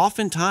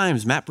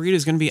oftentimes Matt Breida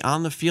is going to be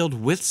on the field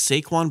with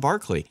Saquon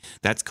Barkley.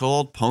 That's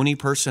called pony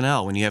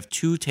personnel when you have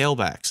two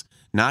tailbacks,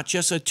 not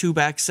just a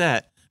two-back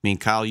set. I mean,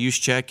 Kyle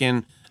Juszczyk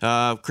and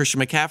Christian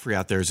McCaffrey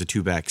out there is a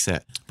two-back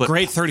set. But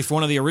great 30 for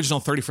one of the original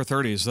 30 for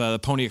 30s, the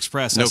Pony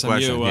Express, no SMU,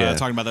 question, yeah.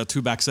 talking about the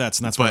two-back sets,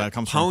 and that's where that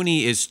comes from.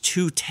 Pony is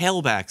two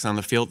tailbacks on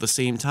the field at the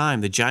same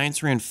time. The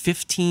Giants ran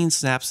 15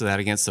 snaps of that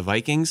against the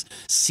Vikings,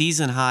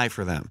 season high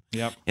for them.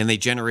 Yep. And they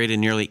generated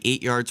nearly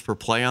 8 yards per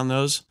play on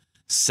those,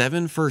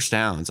 7 first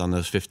downs on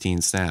those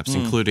 15 snaps,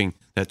 including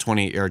that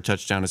 28-yard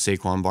touchdown to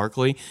Saquon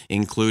Barkley,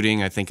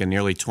 including, I think, a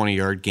nearly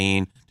 20-yard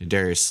gain to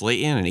Darius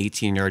Slayton, an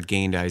 18-yard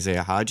gain to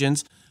Isaiah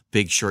Hodgins.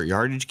 Big short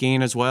yardage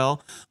gain as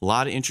well. A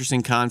lot of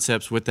interesting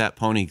concepts with that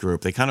Pony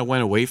group. They kind of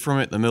went away from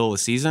it in the middle of the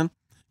season.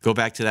 Go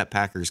back to that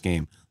Packers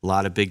game. A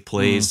lot of big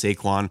plays.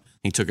 Saquon,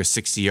 he took a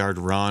 60-yard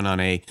run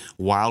on a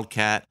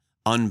wildcat,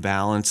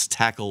 unbalanced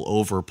tackle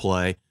over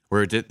play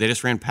where they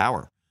just ran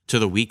power to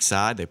the weak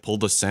side. They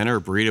pulled the center.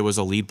 Breida was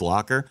a lead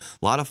blocker.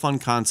 A lot of fun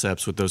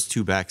concepts with those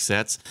two back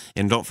sets.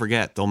 And don't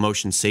forget, they'll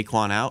motion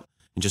Saquon out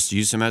and just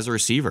use him as a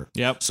receiver.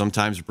 Yep.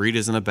 Sometimes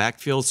Breida's in the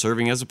backfield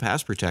serving as a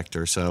pass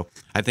protector. So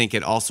I think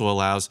it also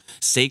allows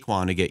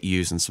Saquon to get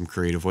used in some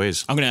creative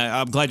ways. I'm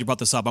glad you brought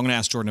this up. I'm going to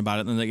ask Jordan about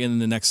it in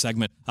the next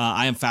segment.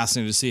 I am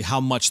fascinated to see how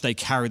much they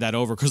carry that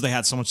over because they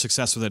had so much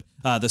success with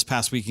it this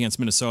past week against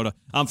Minnesota.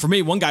 For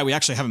me, one guy we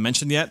actually haven't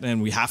mentioned yet,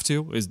 and we have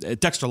to, is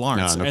Dexter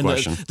Lawrence. No and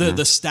question.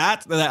 The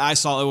stat that I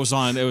saw it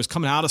was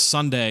coming out of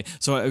Sunday.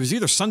 So it was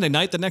either Sunday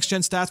night that Next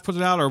Gen Stats put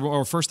it out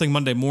or first thing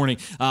Monday morning.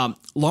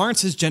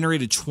 Lawrence has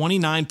generated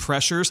 29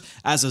 pressures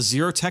as a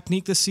zero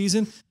technique this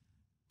season.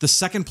 The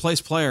second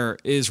place player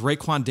is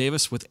Raekwon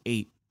Davis with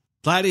 8.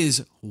 That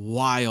is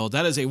wild.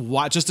 That is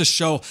just to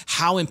show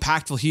how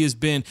impactful he has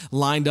been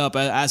lined up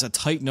as a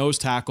tight nose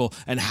tackle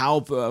and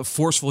how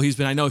forceful he's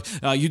been. I know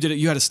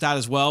you had a stat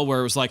as well where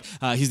it was like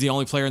he's the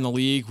only player in the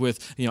league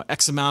with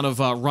X amount of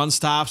run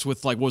stops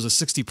with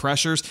 60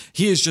 pressures.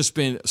 He has just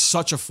been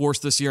such a force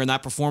this year, and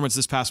that performance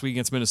this past week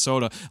against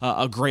Minnesota,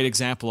 a great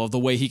example of the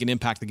way he can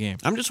impact the game.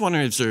 I'm just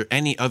wondering, is there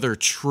any other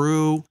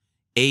true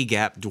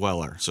A-gap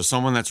dweller? So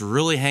someone that's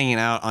really hanging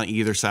out on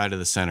either side of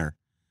the center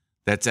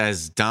that's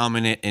as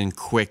dominant and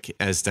quick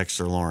as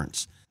Dexter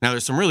Lawrence. Now,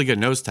 there's some really good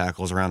nose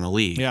tackles around the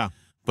league. Yeah.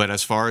 But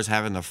as far as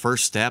having the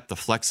first step, the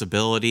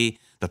flexibility,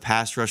 the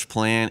pass rush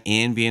plan,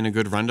 and being a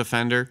good run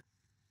defender,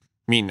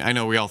 I mean, I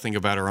know we all think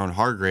about our own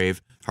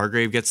Hargrave.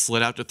 Hargrave gets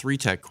slid out to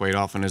 3-tech quite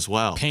often as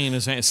well. Payne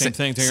is the same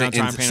thing. Same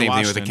thing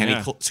with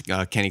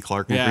Kenny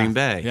Clark in Green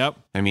Bay. Yep.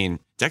 I mean,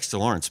 Dexter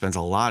Lawrence spends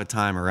a lot of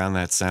time around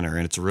that center,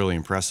 and it's really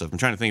impressive. I'm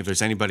trying to think if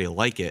there's anybody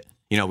like it.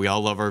 We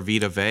all love our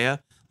Vita Vea.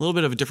 A little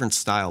bit of a different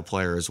style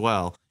player as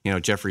well.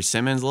 Jeffrey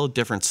Simmons, a little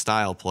different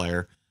style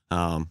player,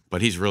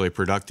 but he's really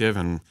productive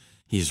and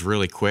he's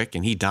really quick,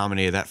 and he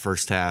dominated that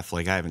first half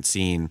like I haven't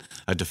seen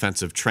a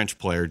defensive trench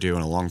player do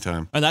in a long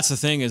time. And that's the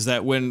thing is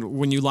that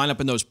when you line up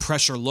in those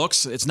pressure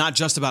looks, it's not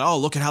just about, oh,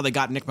 look at how they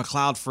got Nick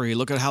McLeod free.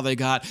 Look at how they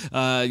got,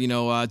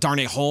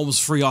 Darnay Holmes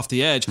free off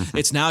the edge.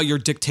 It's now you're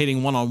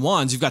dictating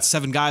one-on-ones. You've got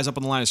 7 guys up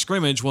on the line of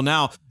scrimmage. Well,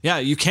 now,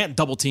 you can't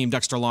double team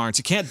Dexter Lawrence.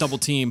 You can't double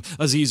team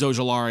Azeez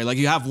Ojulari. Like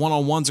you have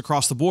one-on-ones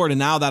across the board, and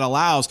now that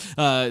allows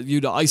you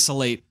to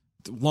isolate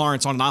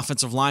Lawrence on an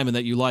offensive lineman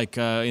that you like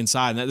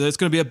inside. And that's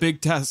going to be a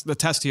big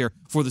test here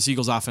for the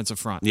Eagles offensive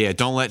front. Yeah,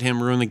 don't let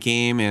him ruin the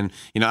game. And,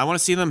 I want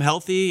to see them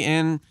healthy,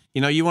 and,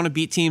 you want to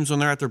beat teams when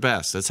they're at their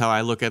best. That's how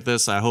I look at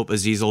this. I hope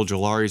Azeez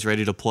Ojulari is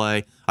ready to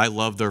play. I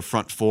love their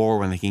front four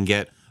when they can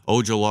get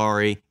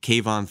Ojulari,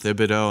 Kayvon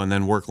Thibodeau, and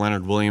then work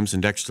Leonard Williams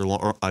and Dexter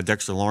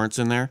Lawrence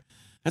in there.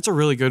 That's a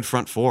really good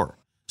front four.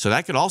 So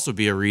that could also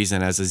be a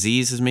reason, as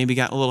Azeez has maybe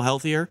gotten a little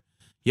healthier,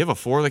 you have a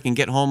 4 that can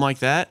get home like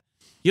that.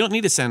 You don't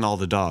need to send all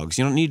the dogs.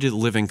 You don't need to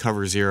live in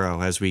cover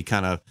 0 as we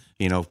kind of,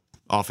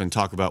 often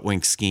talk about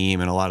wing scheme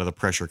and a lot of the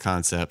pressure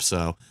concepts.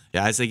 So,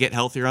 as they get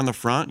healthier on the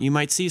front, you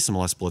might see some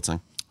less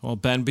blitzing. Well,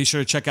 Ben, be sure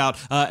to check out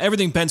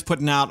everything Ben's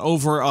putting out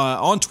over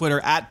on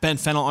Twitter at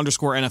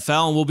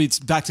 @BenFennell_NFL. And we'll be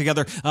back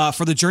together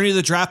for the Journey to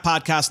the Draft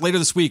podcast later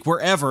this week,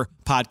 wherever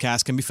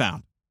podcasts can be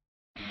found.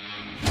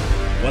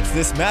 What's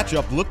this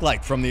matchup look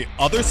like from the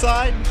other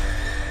side?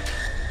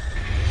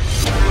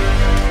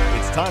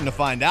 Time to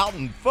find out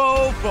in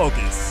Faux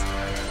Focus.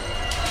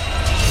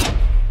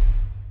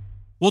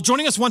 Well,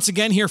 joining us once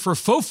again here for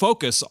Faux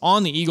Focus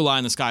on the Eagle Eye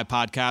in the Sky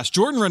podcast,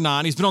 Jordan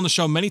Raanan. He's been on the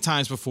show many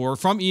times before,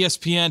 from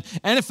ESPN,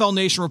 NFL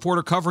Nation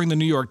reporter covering the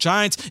New York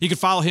Giants. You can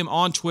follow him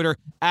on Twitter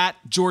at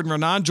Jordan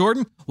Raanan.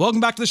 Jordan, welcome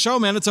back to the show,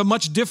 man. It's a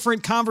much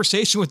different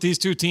conversation with these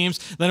two teams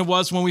than it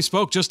was when we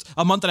spoke just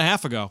a month and a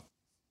half ago.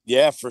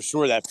 Yeah, for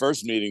sure. That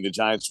first meeting, the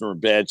Giants were in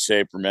bad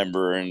shape,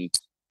 remember, and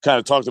kind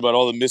of talked about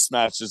all the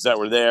mismatches that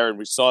were there, and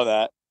we saw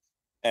that.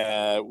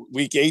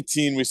 Week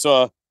 18, we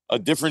saw a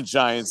different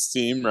Giants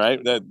team,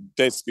 right, that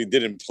basically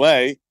didn't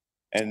play,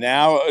 and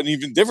now an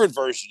even different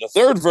version, a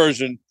third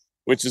version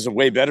which is a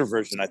way better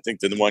version, I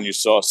think, than the one you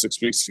saw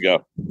 6 weeks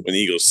ago when the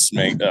Eagles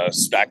smacked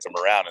them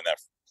around and that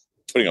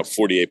putting up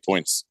 48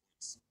 points.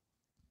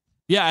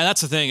 Yeah, and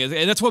that's the thing.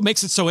 And that's what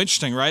makes it so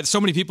interesting, right?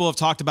 So many people have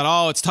talked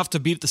about, it's tough to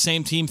beat the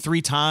same team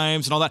 3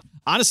 times and all that.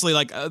 Honestly,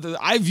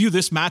 I view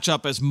this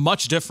matchup as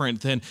much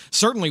different than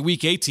certainly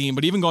Week 18,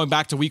 but even going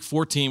back to Week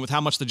 14 with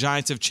how much the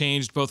Giants have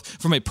changed, both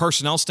from a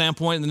personnel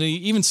standpoint and then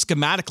even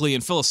schematically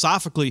and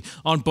philosophically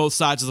on both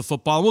sides of the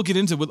football. And we'll get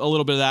into a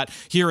little bit of that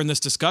here in this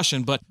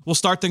discussion, but we'll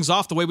start things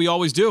off the way we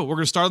always do. We're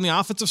going to start on the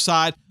offensive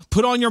side.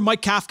 Put on your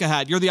Mike Kafka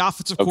hat. You're the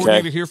offensive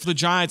coordinator here for the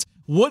Giants.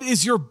 What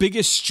is your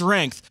biggest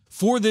strength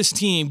for this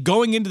team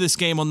going into this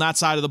game on that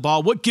side of the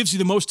ball? What gives you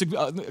the most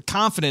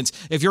confidence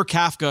if you're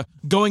Kafka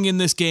going in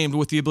this game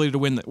with the ability to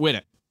win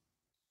it?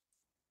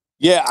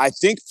 Yeah, I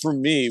think for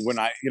me, when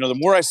the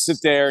more I sit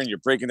there and you're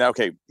breaking down,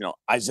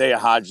 Isaiah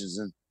Hodgins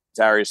and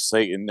Darius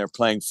Slayton, they're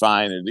playing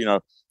fine and,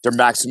 they're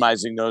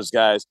maximizing those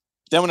guys.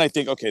 Then when I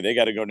think, okay, they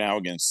got to go now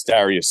against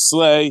Darius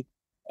Slay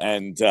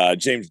and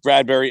James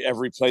Bradbury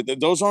every play,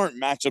 those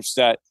aren't matchups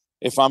that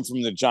if I'm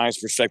from the Giants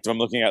perspective, I'm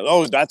looking at,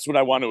 that's what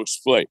I want to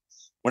exploit.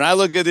 When I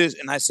look at this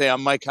and I say,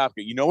 I'm Mike Kafka,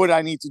 you know what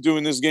I need to do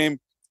in this game?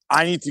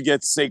 I need to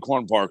get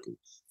Saquon Barkley.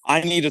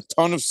 I need a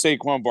ton of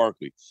Saquon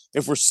Barkley.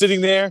 If we're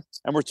sitting there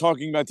and we're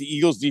talking about the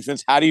Eagles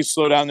defense, how do you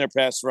slow down their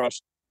pass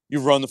rush? You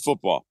run the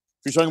football.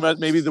 If you're talking about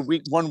maybe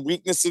the one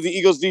weakness of the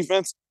Eagles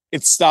defense,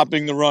 it's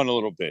stopping the run a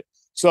little bit.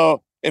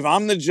 So if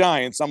I'm the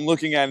Giants, I'm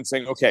looking at it and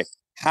saying, okay,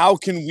 how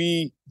can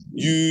we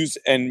use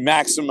and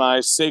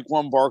maximize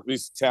Saquon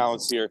Barkley's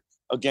talents here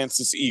against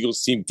this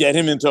Eagles team, get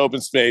him into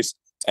open space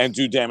and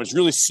do damage,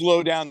 really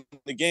slow down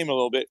the game a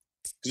little bit.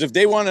 Because if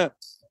they want to,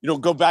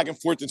 go back and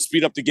forth and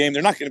speed up the game,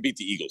 they're not going to beat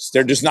the Eagles.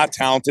 They're just not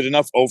talented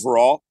enough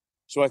overall.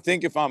 So I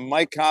think if I'm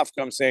Mike Kafka,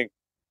 I'm saying,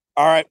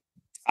 all right,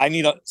 I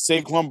need a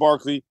Saquon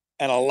Barkley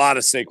and a lot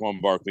of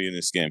Saquon Barkley in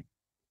this game.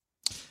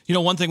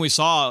 One thing we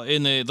saw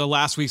in the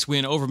last week's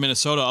win over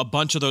Minnesota, a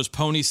bunch of those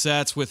pony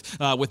sets with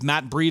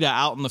Matt Breida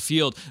out in the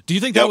field. Do you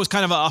think that was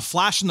kind of a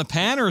flash in the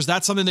pan, or is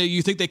that something that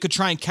you think they could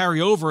try and carry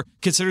over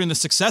considering the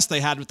success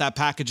they had with that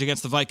package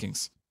against the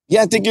Vikings?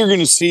 Yeah, I think you're going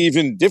to see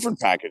even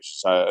different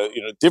packages,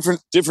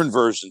 different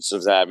versions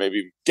of that.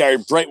 Maybe Gary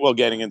Brightwell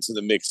getting into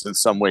the mix in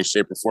some way,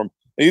 shape, or form.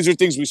 These are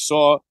things we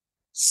saw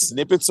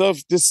snippets of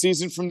this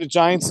season from the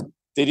Giants.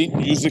 They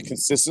didn't use it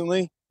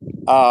consistently,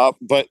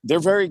 but they're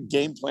very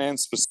game plan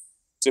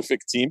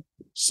specific team.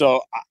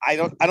 So I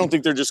don't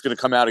think they're just going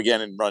to come out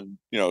again and run,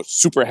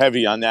 super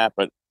heavy on that.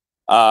 But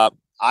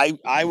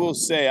I will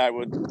say I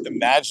would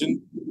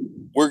imagine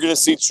we're going to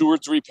see 2 or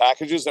 3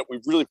 packages that we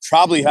really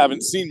probably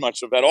haven't seen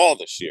much of at all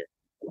this year.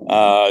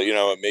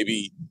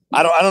 Maybe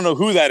I don't know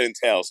who that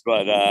entails,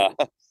 but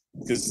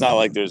because it's not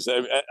like there's.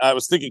 I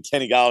was thinking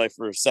Kenny Galladay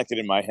for a second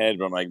in my head,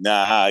 but I'm like,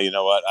 nah, you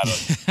know what?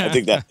 I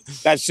think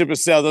that ship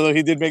has sailed. Although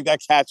he did make that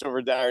catch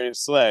over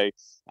Darius Slay,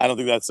 I don't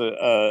think that's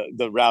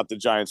the route the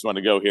Giants want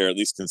to go here, at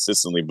least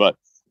consistently. But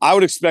I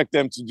would expect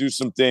them to do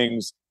some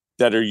things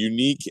that are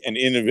unique and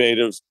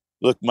innovative.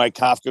 Look, Mike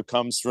Kafka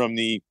comes from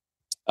the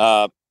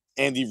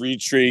Andy Reid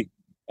tree,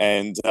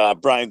 and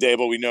Brian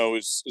Daboll, we know,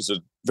 is a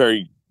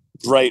very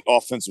bright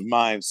offensive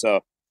mind.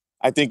 So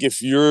I think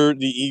if you're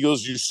the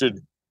Eagles, you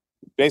should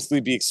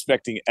basically be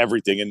expecting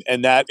everything.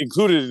 And that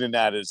included in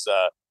that is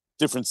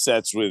different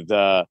sets with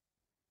Matt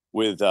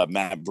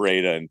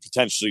Breida and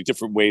potentially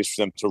different ways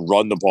for them to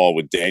run the ball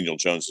with Daniel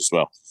Jones as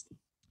well.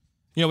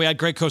 We had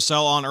Greg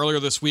Cosell on earlier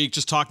this week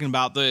just talking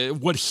about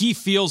what he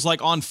feels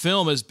like on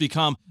film has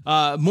become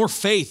more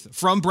faith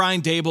from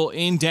Brian Daboll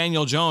in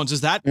Daniel Jones.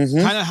 Is that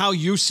kind of how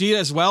you see it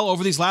as well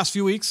over these last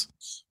few weeks?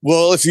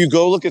 Well, if you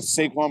go look at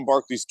Saquon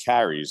Barkley's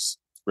carries,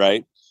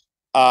 right?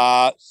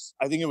 I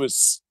think it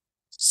was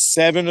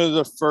 7 of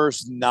the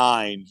first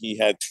 9, he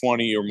had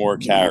 20 or more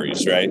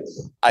carries, right?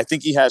 I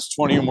think he has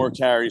 20 or more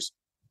carries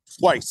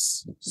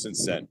twice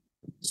since then.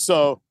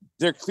 So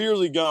they're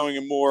clearly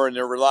going more and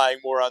they're relying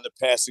more on the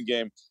passing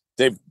game.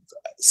 They've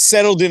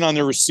settled in on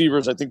their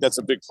receivers. I think that's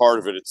a big part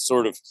of it. It's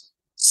sort of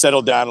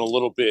settled down a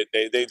little bit.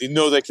 They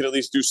know they can at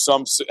least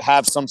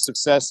have some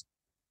success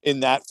in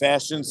that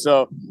fashion.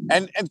 So,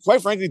 and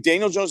quite frankly,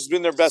 Daniel Jones has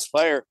been their best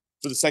player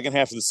for the second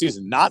half of the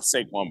season, not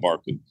Saquon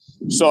Barkley.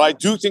 So I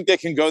do think they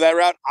can go that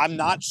route. I'm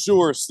not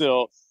sure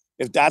still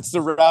if that's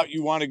the route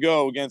you want to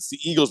go against the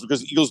Eagles,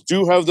 because the Eagles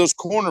do have those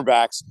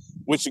cornerbacks,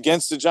 which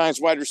against the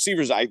Giants wide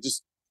receivers,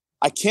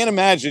 I can't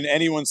imagine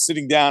anyone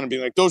sitting down and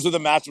being like, those are the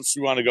matchups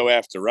we want to go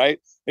after, right?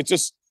 It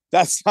just,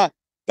 that's not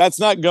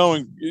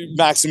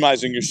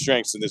maximizing your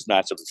strengths in this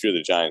matchup if you're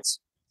the Giants.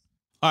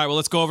 All right, well,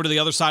 let's go over to the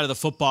other side of the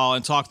football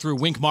and talk through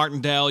Wink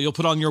Martindale. You'll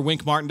put on your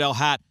Wink Martindale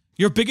hat.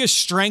 Your biggest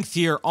strength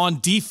here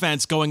on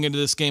defense going into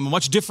this game, a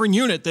much different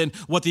unit than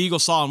what the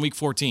Eagles saw in Week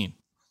 14.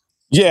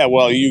 Yeah,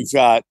 well, you've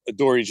got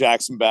Adoree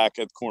Jackson back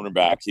at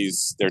cornerback.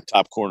 He's their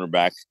top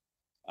cornerback.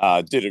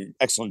 Did an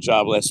excellent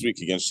job last week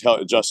against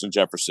Justin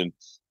Jefferson.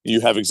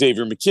 You have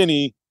Xavier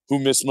McKinney, who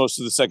missed most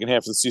of the second half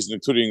of the season,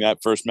 including that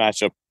first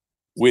matchup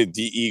with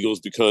the Eagles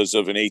because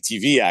of an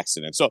ATV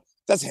accident. So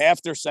That's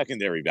half their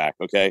secondary back,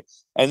 okay?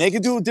 And they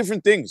can do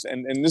different things.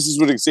 And this is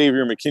what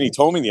Xavier McKinney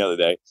told me the other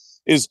day,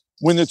 is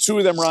when the two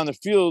of them are on the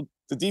field,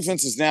 the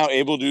defense is now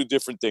able to do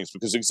different things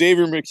because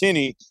Xavier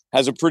McKinney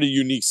has a pretty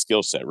unique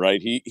skill set,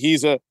 right?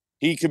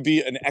 He could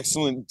be an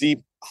excellent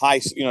deep, high,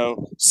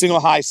 single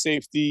high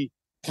safety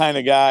kind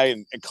of guy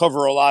and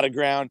cover a lot of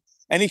ground.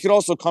 And he could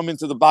also come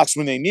into the box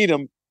when they need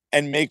him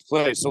and make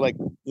plays. So like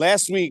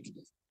last week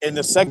in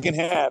the second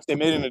half, they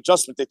made an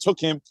adjustment. They took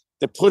him,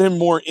 they put him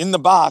more in the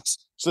box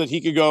so that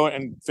he could go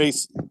and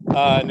face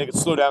and they could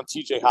slow down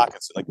TJ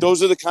Hawkinson. Like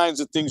those are the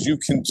kinds of things you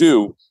can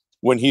do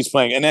when he's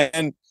playing. And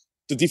then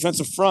the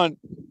defensive front,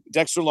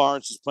 Dexter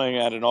Lawrence is playing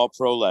at an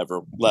all-pro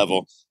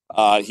level.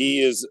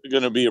 He is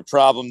going to be a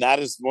problem. That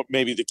is what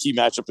maybe the key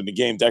matchup in the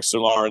game, Dexter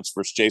Lawrence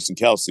versus Jason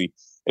Kelsey.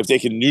 If they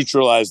can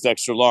neutralize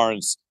Dexter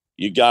Lawrence,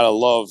 you got to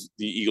love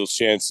the Eagles'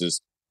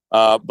 chances.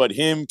 But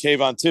him,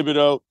 Kayvon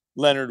Thibodeau,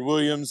 Leonard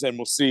Williams, and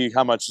we'll see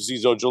how much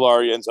Azeez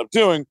Ojulari ends up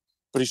doing,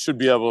 but he should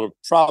be able to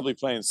probably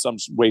play in some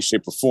way,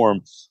 shape, or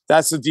form.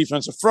 That's the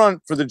defensive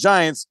front for the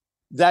Giants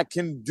that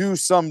can do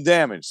some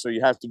damage. So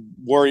you have to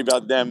worry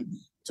about them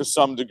to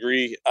some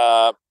degree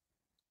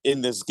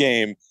in this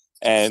game.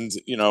 And,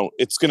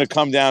 it's going to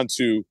come down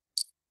to,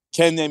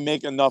 can they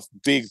make enough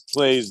big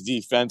plays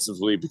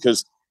defensively?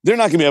 Because they're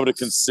not going to be able to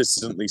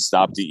consistently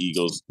stop the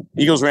Eagles.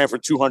 Eagles ran for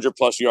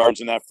 200-plus yards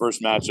in that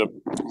first matchup.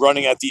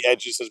 Running at the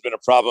edges has been a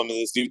problem in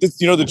this defense.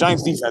 The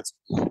Giants' defense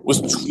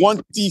was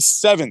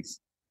 27th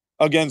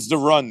against the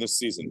run this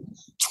season.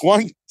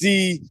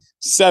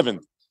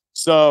 27th.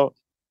 So,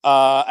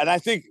 and I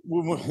think,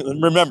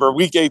 remember,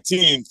 Week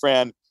 18,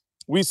 Fran,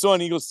 we saw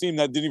an Eagles team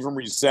that didn't even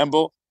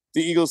resemble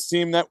the Eagles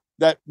team that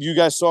you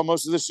guys saw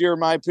most of this year, in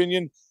my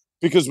opinion.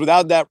 Because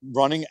without that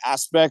running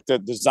aspect,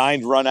 that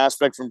designed run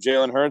aspect from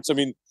Jalen Hurts, I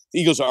mean, the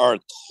Eagles are a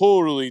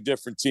totally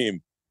different team.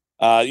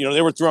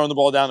 They were throwing the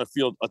ball down the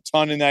field a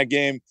ton in that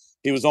game.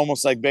 He was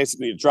almost like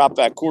basically a drop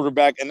back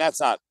quarterback, and that's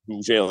not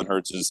who Jalen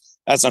Hurts is.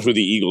 That's not who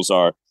the Eagles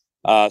are.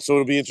 So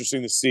it'll be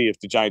interesting to see if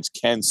the Giants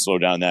can slow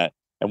down that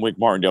and Wink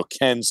Martindale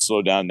can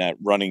slow down that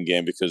running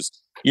game because,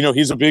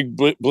 he's a big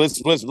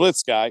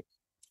blitz guy.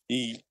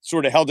 He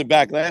sort of held it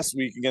back last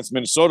week against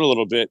Minnesota a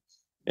little bit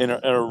in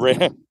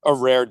a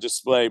rare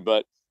display.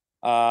 But,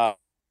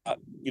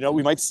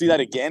 we might see that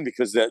again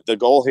because the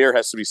goal here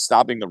has to be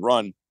stopping the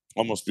run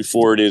almost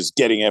before it is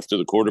getting after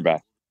the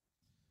quarterback.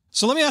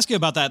 So let me ask you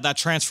about that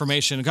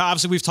transformation.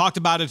 Obviously, we've talked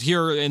about it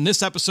here in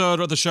this episode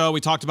of the show. We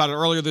talked about it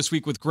earlier this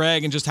week with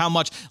Greg and just how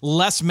much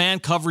less man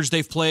coverage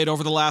they've played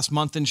over the last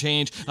month and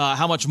change,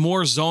 how much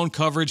more zone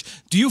coverage.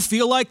 Do you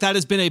feel like that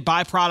has been a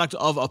byproduct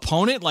of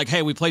opponent? Like,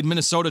 hey, we played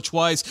Minnesota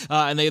twice,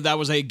 and that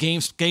was a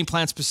game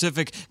plan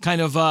specific kind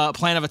of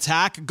plan of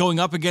attack going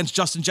up against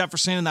Justin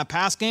Jefferson in that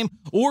past game?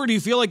 Or do you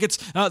feel like it's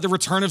the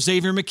return of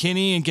Xavier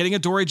McKinney and getting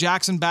Adoree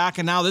Jackson back,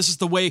 and now this is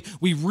the way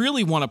we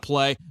really want to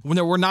play when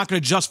we're not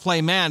going to just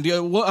play man?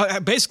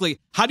 Basically,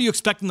 how do you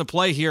expect them to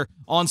play here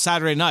on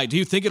Saturday night? Do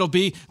you think it'll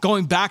be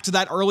going back to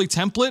that early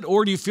template,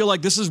 or do you feel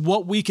like this is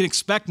what we can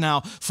expect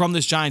now from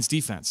this Giants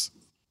defense?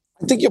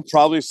 I think you'll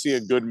probably see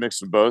a good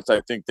mix of both.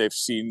 I think they've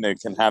seen they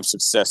can have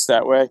success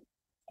that way.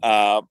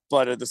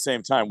 But at the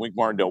same time, Wink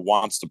Martindale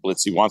wants to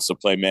blitz. He wants to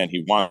play man.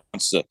 He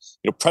wants to,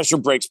 pressure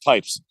breaks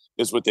pipes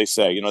is what they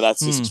say.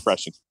 That's his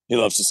expression. He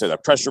loves to say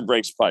that. Pressure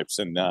breaks pipes.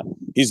 And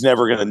he's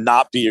never going to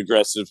not be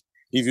aggressive.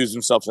 He views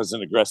himself as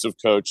an aggressive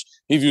coach.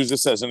 He views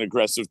this as an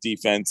aggressive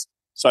defense.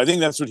 So I think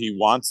that's what he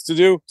wants to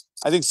do.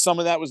 I think some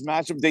of that was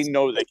matchup. They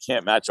know they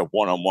can't match up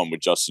one-on-one with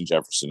Justin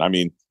Jefferson. I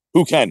mean,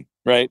 who can,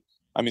 right?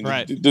 I mean,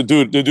 right. The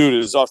dude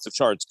is off the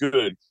charts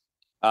good.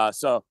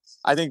 So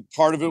I think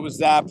part of it was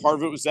that. Part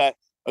of it was that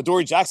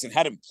Adoree Jackson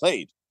hadn't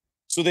played.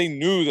 So they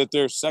knew that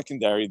their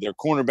secondary, their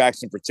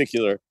cornerbacks in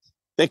particular,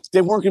 they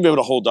weren't going to be able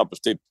to hold up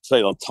if they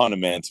played a ton of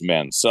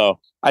man-to-man. So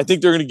I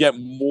think they're going to get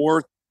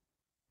more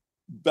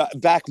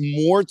back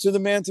more to the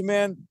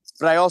man-to-man,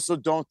 but I also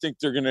don't think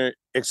they're going to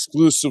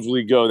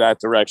exclusively go that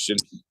direction.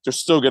 They're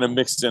still going to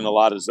mix in a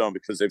lot of zone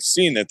because they've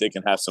seen that they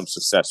can have some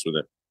success with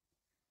it.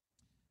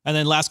 And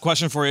then last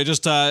question for you,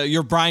 just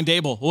your Brian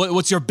Daboll.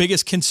 What's your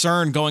biggest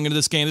concern going into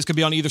this game? This could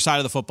be on either side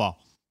of the football.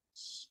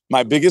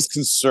 My biggest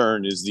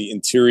concern is the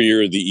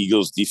interior of the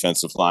Eagles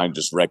defensive line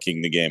just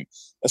wrecking the game.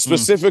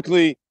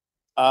 Specifically,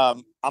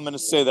 I'm going to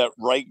say that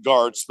right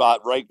guard,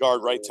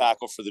 right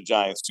tackle for the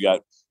Giants. You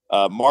got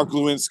Mark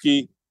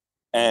Lewinsky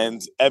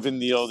and Evan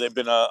Neal. They've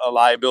been a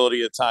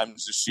liability at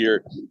times this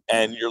year.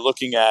 And you're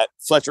looking at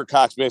Fletcher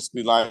Cox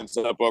basically lines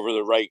up over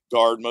the right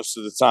guard most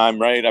of the time,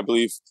 right? I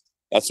believe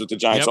that's what the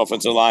Giants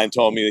offensive line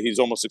told me, that he's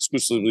almost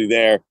exclusively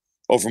there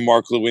over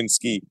Mark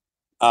Lewinsky.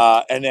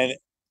 And then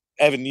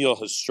Evan Neal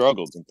has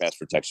struggled in pass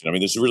protection. I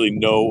mean, there's really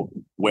no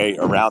way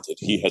around it.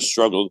 He has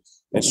struggled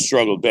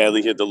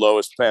badly. He had the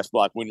lowest pass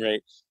block win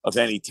rate of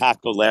any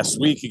tackle last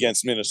week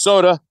against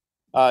Minnesota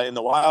in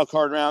the wild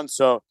card round.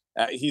 So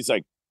he's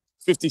like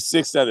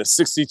 56 out of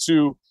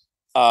 62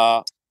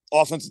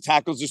 offensive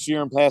tackles this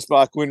year in pass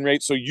block win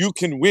rate. So you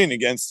can win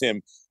against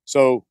him.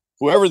 So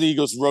whoever the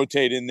Eagles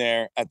rotate in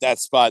there at that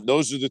spot,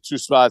 those are the two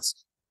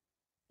spots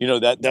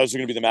those are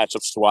going to be the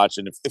matchups to watch.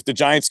 And if the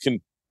Giants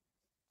can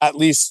at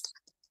least,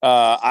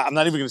 I'm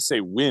not even going to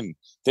say win.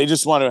 They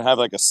just want to have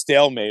like a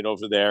stalemate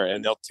over there,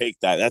 and they'll take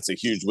that. That's a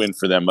huge win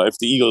for them. But if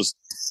the Eagles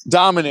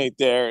dominate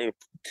there, it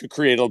could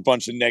create a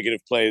bunch of negative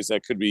plays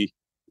that could be,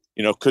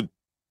 could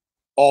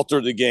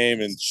alter the game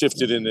and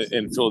shift it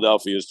in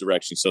Philadelphia's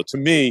direction. So to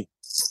me,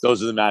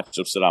 those are the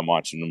matchups that I'm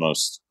watching the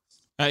most.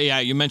 Yeah,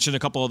 you mentioned a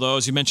couple of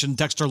those. You mentioned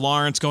Dexter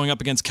Lawrence going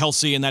up against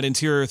Kelsey in that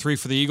interior 3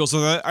 for the Eagles. Are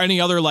there any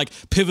other like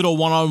pivotal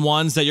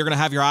one-on-ones that you're going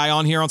to have your eye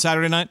on here on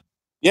Saturday night?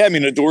 Yeah, I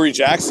mean, Adoree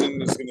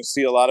Jackson is going to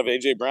see a lot of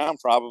A.J. Brown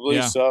probably.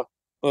 Yeah. So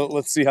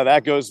let's see how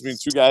that goes. I mean,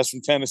 2 guys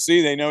from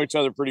Tennessee, they know each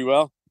other pretty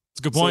well. That's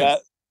a good point.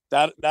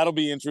 So that'll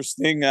be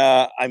interesting.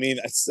 I mean,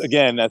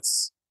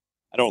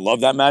 I don't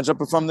love that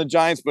matchup from the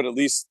Giants, but at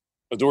least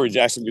Adoree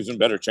Jackson gives them a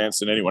better chance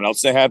than anyone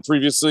else they had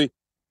previously.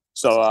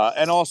 So,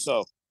 and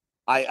also,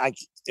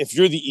 if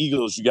you're the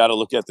Eagles, you got to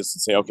look at this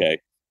and say, okay,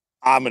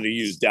 I'm going to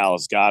use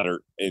Dallas Goedert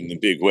in the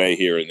big way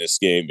here in this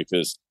game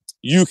because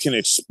you can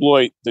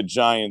exploit the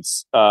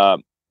Giants'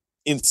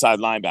 inside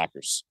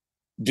linebackers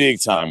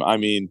big time. I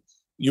mean,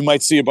 you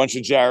might see a bunch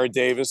of Jared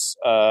Davis.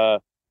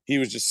 He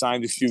was just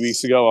signed a few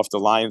weeks ago off the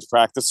Lions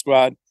practice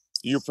squad.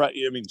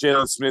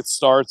 Jalen Smith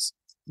starts.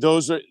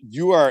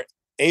 You are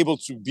able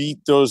to beat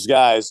those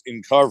guys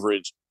in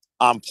coverage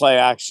on play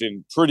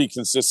action pretty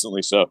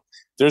consistently. So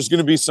there's going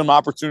to be some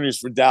opportunities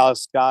for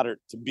Dallas Goedert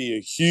to be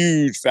a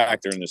huge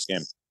factor in this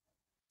game.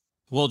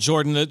 Well,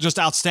 Jordan, just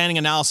outstanding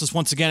analysis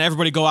once again.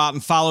 Everybody go out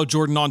and follow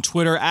Jordan on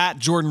Twitter at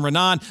Jordan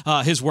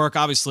Raanan. His work,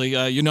 obviously,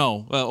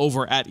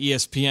 over at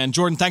ESPN.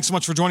 Jordan, thanks so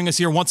much for joining us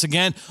here once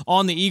again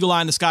on the Eagle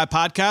Eye in the Sky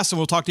podcast, and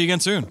we'll talk to you again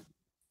soon.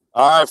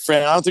 All right,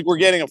 Fran. I don't think we're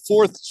getting a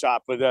 4th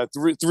shot, but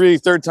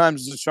third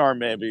time's the charm,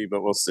 maybe,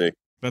 but we'll see.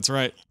 That's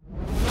right.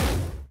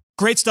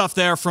 Great stuff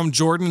there from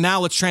Jordan.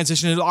 Now let's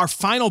transition into our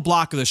final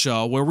block of the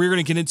show where we're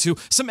going to get into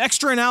some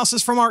extra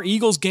analysis from our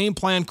Eagles game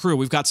plan crew.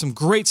 We've got some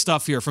great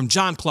stuff here from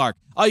John Clark,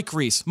 Ike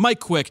Reese, Mike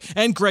Quick,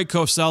 and Greg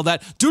Cosell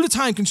that, due to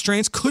time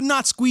constraints, could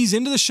not squeeze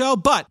into the show,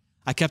 but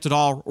I kept it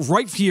all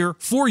right here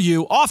for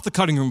you off the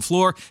cutting room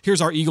floor.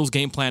 Here's our Eagles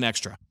game plan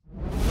extra.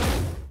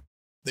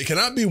 They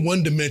cannot be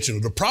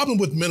one-dimensional. The problem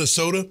with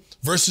Minnesota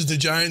versus the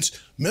Giants,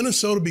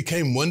 Minnesota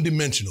became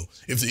one-dimensional.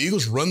 If the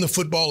Eagles run the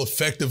football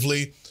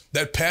effectively,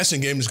 that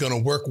passing game is going to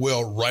work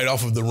well right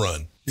off of the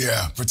run.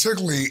 Yeah,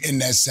 particularly in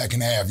that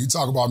second half. You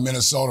talk about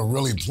Minnesota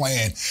really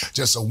playing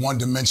just a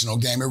one-dimensional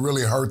game. It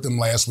really hurt them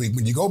last week.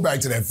 When you go back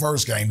to that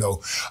first game,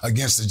 though,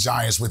 against the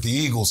Giants with the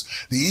Eagles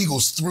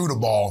threw the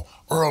ball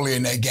early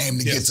in that game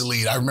to get the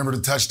lead. I remember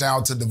the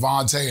touchdown to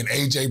Devontae and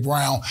A.J.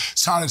 Brown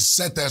trying to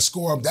set that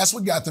score up. That's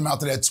what got them out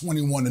to that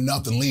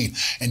 21-0 lead.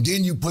 And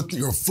then you put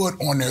your foot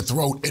on their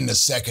throat in the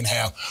second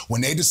half.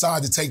 When they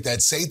decide to take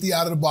that safety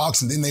out of the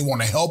box and then they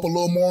want to help a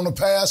little more on the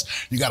pass,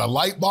 you got a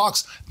light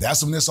box.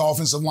 That's when this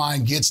offensive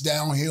line gets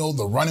downhill.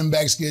 The running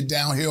backs get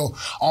downhill.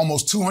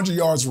 Almost 200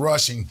 yards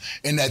rushing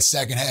in that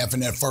second half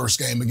in that first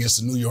game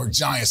against the New York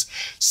Giants.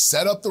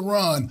 Set up the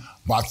run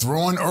by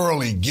throwing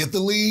early, get the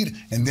lead,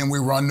 and then we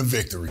run the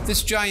victory.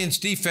 This Giants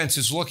defense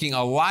is looking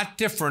a lot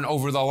different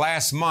over the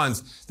last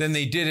month than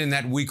they did in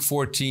that Week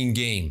 14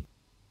 game.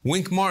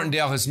 Wink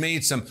Martindale has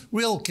made some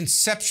real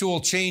conceptual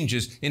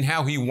changes in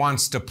how he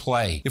wants to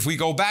play. If we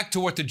go back to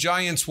what the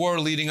Giants were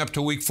leading up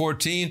to Week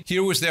 14,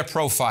 here was their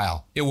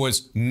profile. It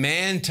was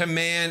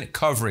man-to-man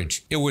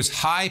coverage. It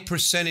was high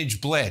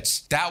percentage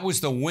blitz. That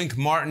was the Wink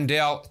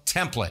Martindale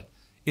template.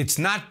 It's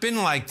not been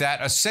like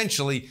that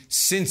essentially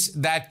since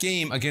that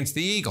game against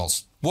the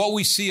Eagles. What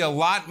we see a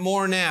lot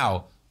more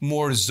now,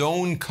 more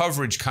zone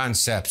coverage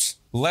concepts,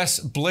 less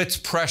blitz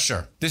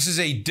pressure. This is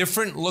a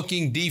different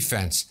looking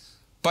defense.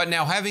 But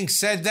now, having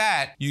said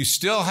that, you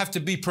still have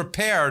to be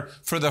prepared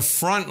for the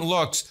front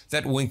looks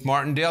that Wink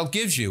Martindale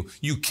gives you.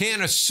 You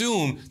can't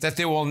assume that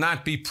there will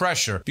not be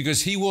pressure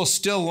because he will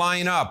still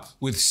line up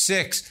with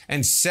 6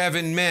 and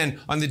 7 men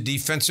on the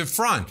defensive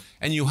front.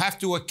 And you have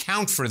to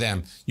account for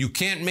them. You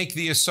can't make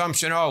the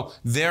assumption, oh,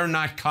 they're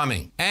not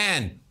coming.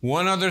 And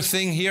one other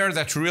thing here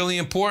that's really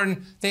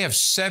important, they have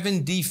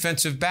 7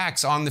 defensive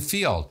backs on the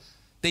field.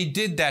 They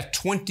did that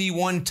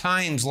 21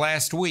 times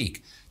last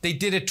week. They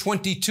did it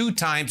 22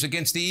 times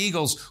against the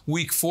Eagles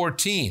Week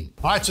 14.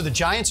 All right, so the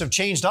Giants have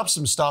changed up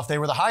some stuff. They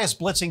were the highest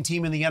blitzing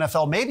team in the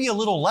NFL, maybe a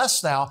little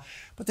less now,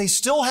 but they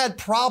still had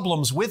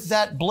problems with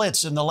that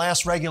blitz in the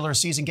last regular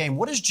season game.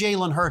 What does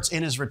Jalen Hurts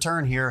in his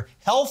return here,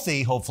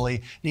 healthy,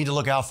 hopefully, need to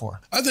look out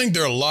for? I think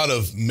there are a lot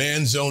of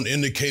man zone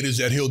indicators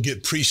that he'll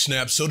get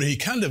pre-snapped so that he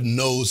kind of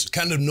knows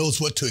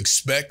what to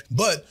expect.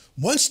 But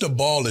once the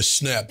ball is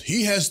snapped,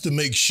 he has to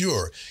make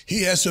sure,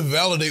 he has to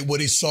validate what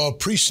he saw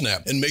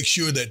pre-snap and make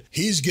sure that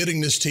he's getting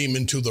this team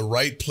into the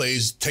right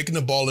plays, taking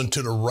the ball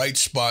into the right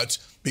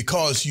spots,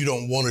 because you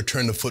don't want to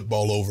turn the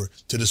football over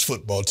to this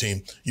football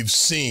team.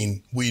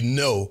 We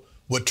know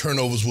what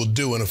turnovers will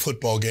do in a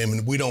football game,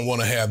 and we don't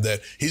want to have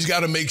that. He's got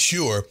to make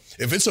sure,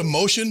 if it's a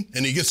motion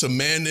and he gets a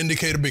man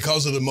indicator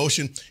because of the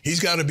motion, he's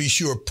got to be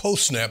sure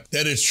post-snap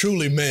that it's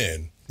truly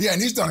man. Yeah,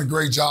 and he's done a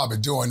great job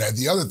at doing that.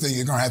 The other thing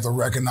you're going to have to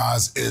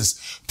recognize is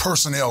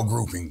personnel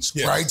groupings,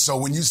 right? So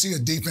when you see a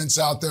defense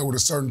out there with a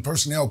certain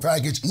personnel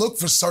package, look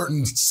for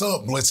certain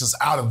sub-blitzes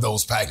out of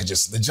those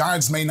packages. The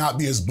Giants may not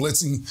be as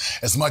blitzing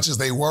as much as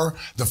they were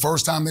the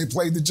first time they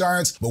played the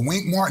Giants, but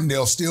Wink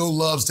Martindale still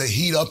loves to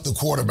heat up the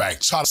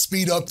quarterback, try to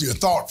speed up your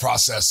thought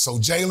process. So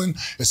Jalen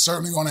is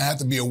certainly going to have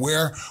to be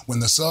aware when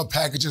the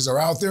sub-packages are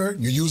out there.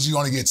 You're usually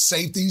going to get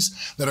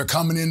safeties that are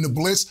coming in to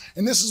blitz,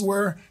 and this is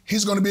where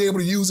he's going to be able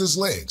to use his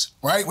legs,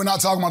 right? We're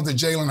not talking about the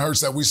Jalen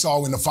Hurts that we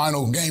saw in the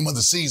final game of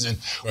the season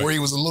where he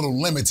was a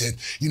little limited.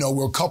 You know,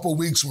 we're a couple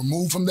weeks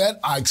removed from that.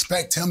 I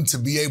expect him to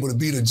be able to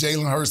be the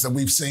Jalen Hurts that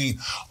we've seen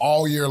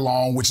all year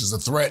long, which is a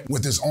threat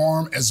with his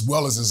arm as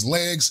well as his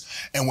legs.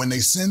 And when they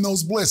send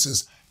those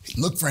blitzes,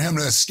 look for him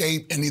to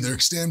escape and either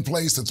extend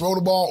plays to throw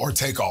the ball or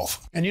take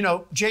off. And, you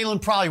know,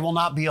 Jalen probably will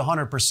not be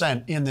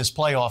 100% in this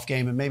playoff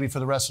game and maybe for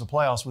the rest of the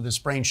playoffs with his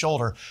sprained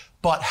shoulder.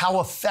 But how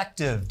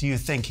effective do you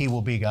think he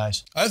will be,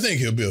 guys? I think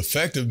he'll be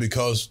effective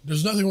because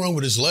there's nothing wrong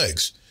with his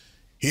legs.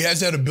 He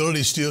has that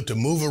ability still to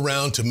move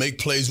around, to make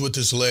plays with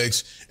his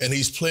legs, and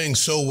he's playing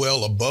so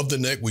well above the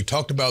neck. We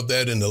talked about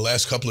that in the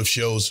last couple of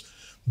shows.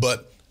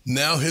 But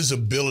now his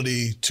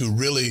ability to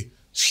really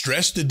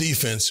stress the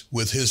defense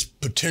with his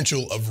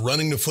potential of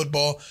running the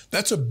football,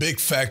 that's a big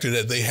factor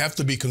that they have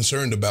to be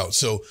concerned about.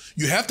 So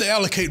you have to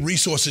allocate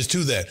resources to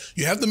that.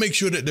 You have to make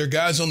sure that there are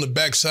guys on the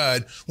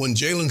backside when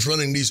Jalen's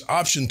running these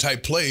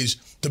option-type plays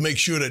to make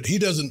sure that he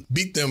doesn't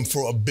beat them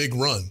for a big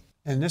run.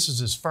 And this is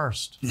his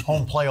first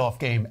home playoff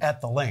game at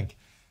the Link.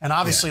 And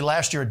obviously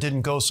last year it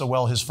didn't go so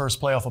well, his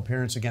first playoff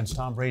appearance against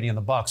Tom Brady and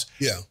the Bucs.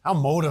 Yeah. How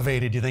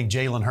motivated do you think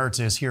Jalen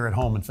Hurts is here at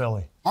home in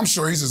Philly? I'm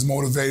sure he's as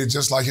motivated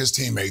just like his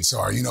teammates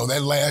are. You know,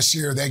 that last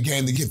year, that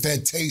game, to get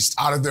that taste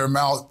out of their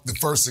mouth, the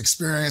first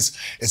experience,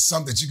 is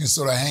something that you can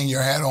sort of hang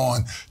your hat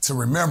on to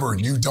remember.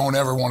 You don't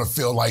ever want to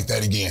feel like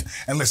that again.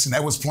 And listen,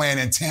 that was playing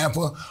in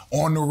Tampa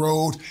on the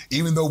road.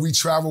 Even though we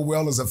travel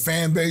well as a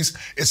fan base,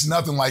 it's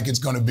nothing like it's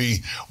going to be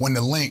when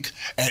the Link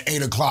at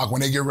 8 o'clock,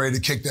 when they get ready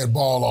to kick that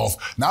ball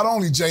off. Not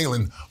only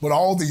Jalen, but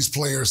all these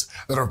players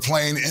that are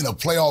playing in a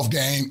playoff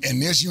game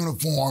in this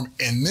uniform,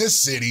 in this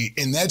city,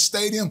 in that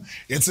stadium,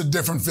 it's a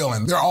different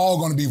feeling. They're all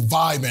going to be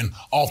vibing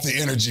off the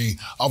energy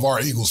of our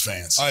Eagles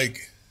fans.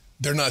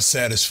 They're not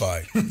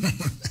satisfied.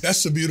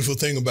 That's the beautiful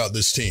thing about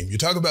this team. You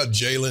talk about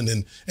Jalen,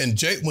 and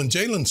when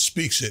Jalen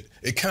speaks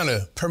it kind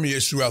of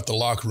permeates throughout the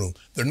locker room.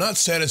 They're not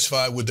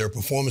satisfied with their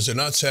performance. They're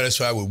not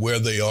satisfied with where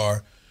they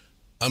are.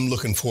 I'm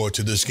looking forward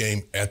to this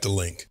game at the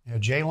Link. Yeah,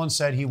 Jalen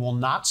said he will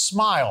not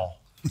smile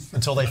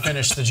until they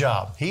finish the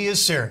job. He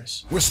is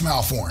serious. We'll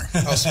smile for him.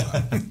 I'll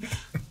smile.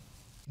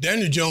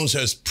 Daniel Jones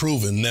has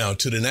proven now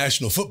to the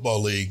National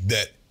Football League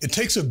that it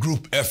takes a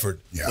group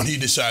effort when he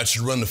decides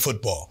to run the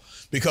football.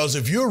 Because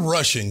if you're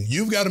rushing,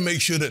 you've got to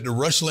make sure that the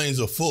rush lanes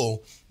are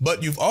full,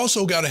 but you've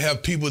also got to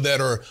have people that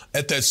are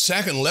at that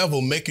second level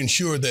making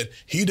sure that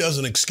he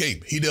doesn't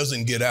escape, he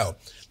doesn't get out.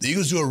 The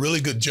Eagles do a really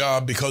good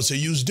job because they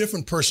use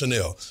different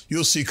personnel.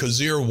 You'll see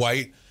Kazir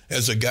White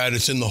as a guy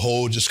that's in the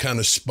hole, just kind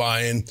of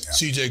spying.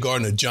 C.J.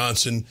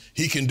 Gardner-Johnson,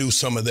 he can do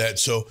some of that.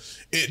 So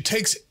it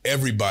takes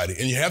everybody.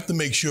 And you have to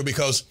make sure,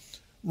 because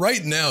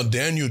right now,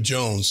 Daniel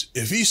Jones,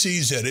 if he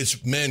sees that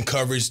it's man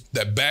coverage,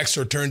 that backs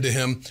are turned to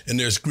him, and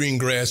there's green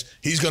grass,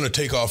 he's going to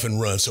take off and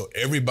run. So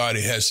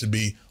everybody has to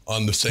be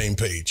on the same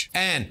page.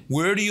 And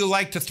where do you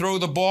like to throw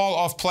the ball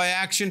off play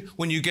action?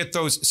 When you get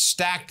those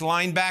stacked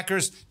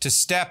linebackers to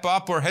step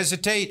up or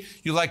hesitate,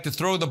 you like to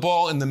throw the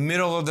ball in the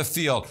middle of the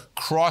field,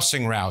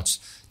 crossing routes.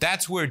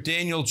 That's where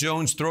Daniel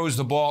Jones throws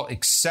the ball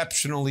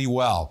exceptionally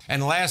well.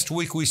 And last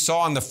week we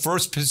saw on the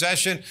first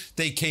possession,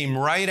 they came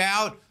right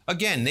out.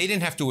 Again, they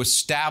didn't have to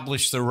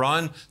establish the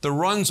run. The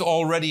run's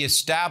already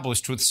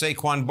established with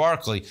Saquon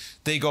Barkley.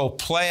 They go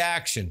play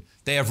action.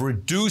 They have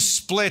reduced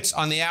splits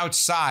on the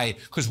outside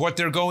because what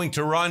they're going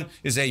to run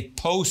is a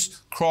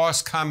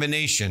post-cross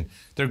combination.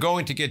 They're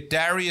going to get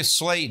Darius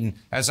Slayton,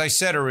 as I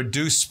said, a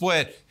reduced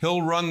split.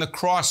 He'll run the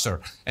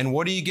crosser. And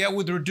what do you get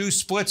with reduced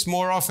splits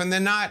more often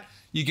than not?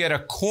 You get a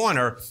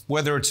corner,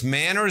 whether it's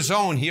man or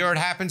zone. Here it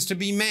happens to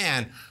be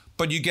man.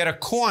 But you get a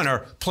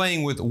corner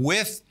playing with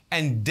width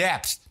and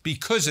depth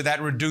because of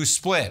that reduced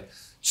split.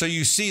 So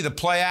you see the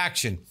play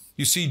action.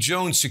 You see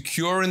Jones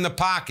secure in the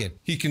pocket.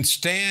 He can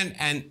stand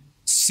and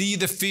see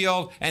the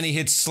field, and he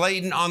hits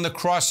Slayton on the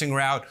crossing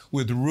route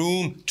with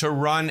room to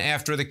run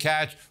after the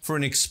catch for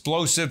an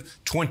explosive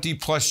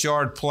 20-plus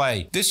yard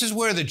play. This is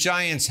where the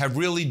Giants have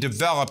really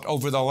developed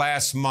over the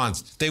last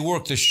month. They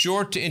work the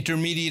short to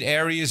intermediate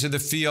areas of the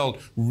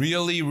field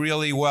really,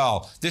 really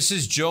well. This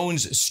is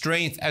Jones'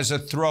 strength as a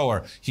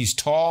thrower. He's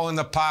tall in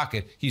the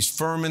pocket. He's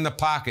firm in the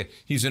pocket.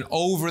 He's an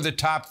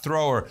over-the-top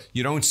thrower.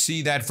 You don't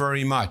see that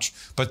very much.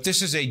 But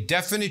this is a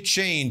definite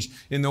change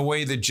in the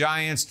way the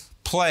Giants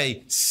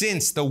play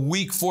since the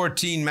Week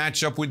 14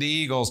 matchup with the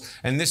Eagles.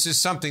 And this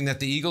is something that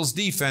the Eagles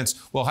defense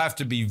will have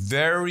to be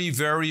very,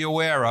 very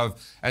aware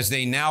of as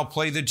they now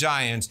play the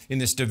Giants in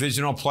this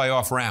divisional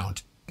playoff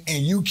round.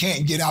 and you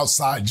can't get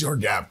outside your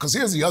gap. Because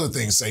here's the other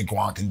thing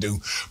Saquon can do,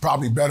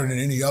 probably better than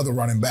any other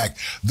running back,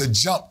 the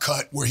jump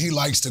cut where he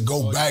likes to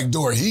go back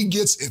door. If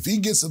he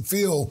gets a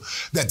feel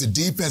that the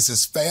defense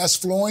is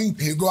fast flowing,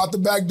 he'll go out the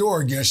back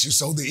door against you.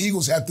 So the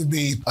Eagles have to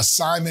be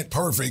assignment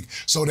perfect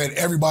so that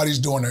everybody's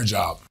doing their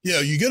job.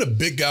 Yeah, you get a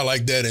big guy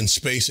like that in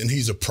space, and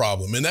he's a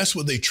problem. And that's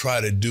what they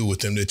try to do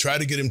with him. They try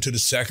to get him to the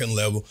second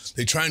level.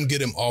 They try and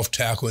get him off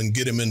tackle and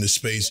get him into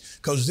space,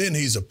 because then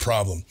he's a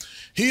problem.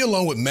 He,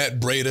 along with Matt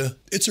Breida,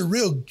 it's a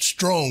real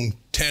strong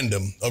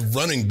tandem of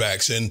running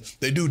backs, and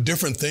they do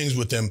different things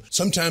with them.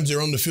 Sometimes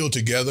they're on the field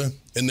together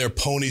in their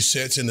pony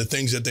sets and the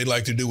things that they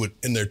like to do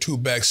in their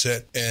two-back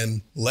set.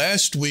 And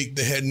last week,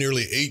 they had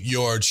nearly 8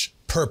 yards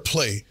per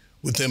play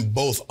with them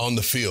both on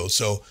the field.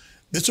 So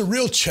it's a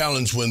real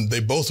challenge when they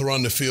both are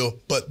on the field,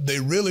 but they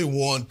really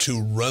want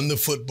to run the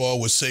football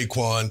with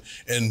Saquon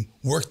and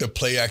work the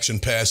play-action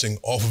passing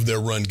off of their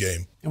run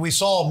game. And we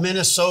saw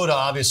Minnesota,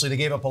 obviously, they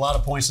gave up a lot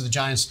of points to the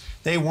Giants.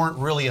 They weren't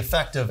really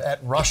effective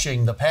at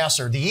rushing the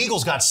passer. The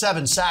Eagles got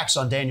 7 sacks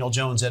on Daniel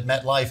Jones at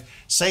MetLife.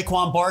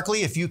 Saquon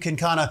Barkley, if you can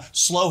kind of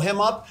slow him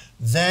up,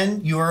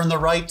 then you earn the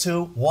right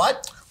to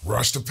what?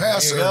 Rush the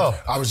passer. There you go.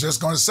 I was just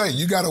going to say,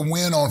 you got to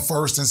win on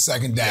first and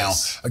second down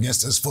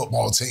against this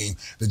football team,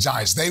 the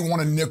Giants. They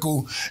want to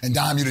nickel and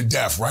dime you to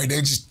death, right?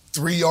 They just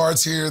 3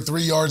 yards here,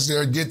 3 yards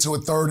there, get to a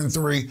 3rd and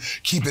 3,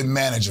 keep it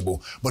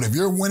manageable. But if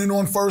you're winning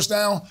on first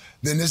down,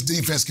 then this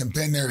defense can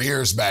pin their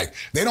ears back.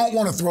 They don't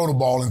want to throw the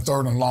ball in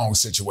 3rd and long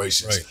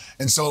situations. Right.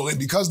 And so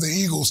because the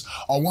Eagles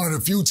are one of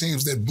the few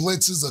teams that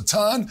blitzes a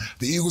ton,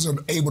 the Eagles are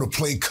able to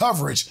play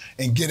coverage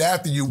and get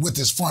after you with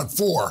this front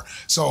 4.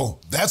 So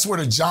that's where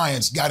the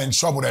Giants got in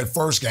trouble that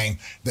first game.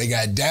 They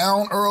got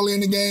down early in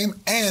the game,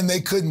 and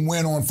they couldn't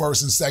win on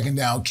first and second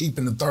down,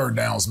 keeping the 3rd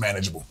downs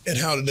manageable. And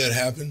how did that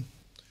happen?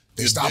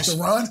 They stopped the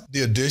run?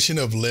 The addition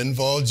of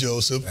Linval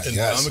Joseph and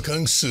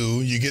Ndamukong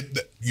Suh,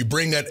 you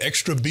bring that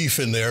extra beef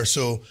in there,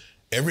 so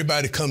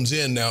everybody comes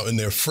in now and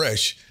they're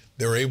fresh.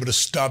 They're able to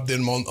stop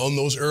them on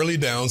those early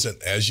downs,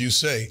 and as you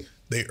say,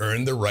 they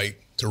earned the right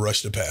to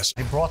rush the pass.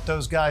 They brought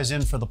those guys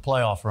in for the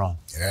playoff run.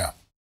 Yeah.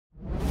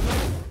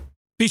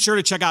 Be sure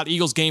to check out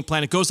Eagles Game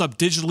Plan. It goes up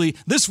digitally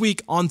this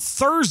week on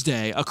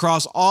Thursday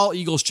across all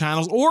Eagles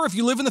channels. Or if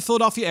you live in the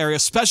Philadelphia area,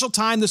 special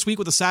time this week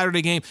with a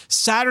Saturday game,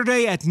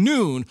 Saturday at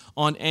noon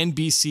on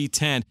NBC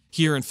 10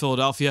 here in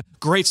Philadelphia.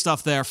 Great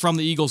stuff there from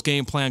the Eagles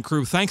Game Plan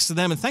crew. Thanks to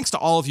them, and thanks to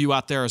all of you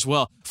out there as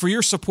well for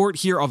your support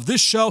here of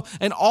this show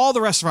and all the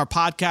rest of our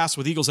podcasts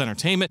with Eagles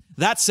Entertainment.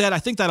 That said, I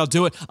think that'll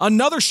do it.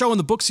 Another show in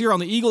the books here on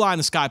the Eagle Eye in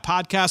the Sky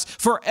podcast.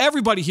 For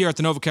everybody here at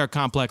the NovaCare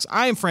Complex,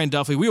 I am Fran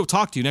Duffy. We will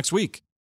talk to you next week.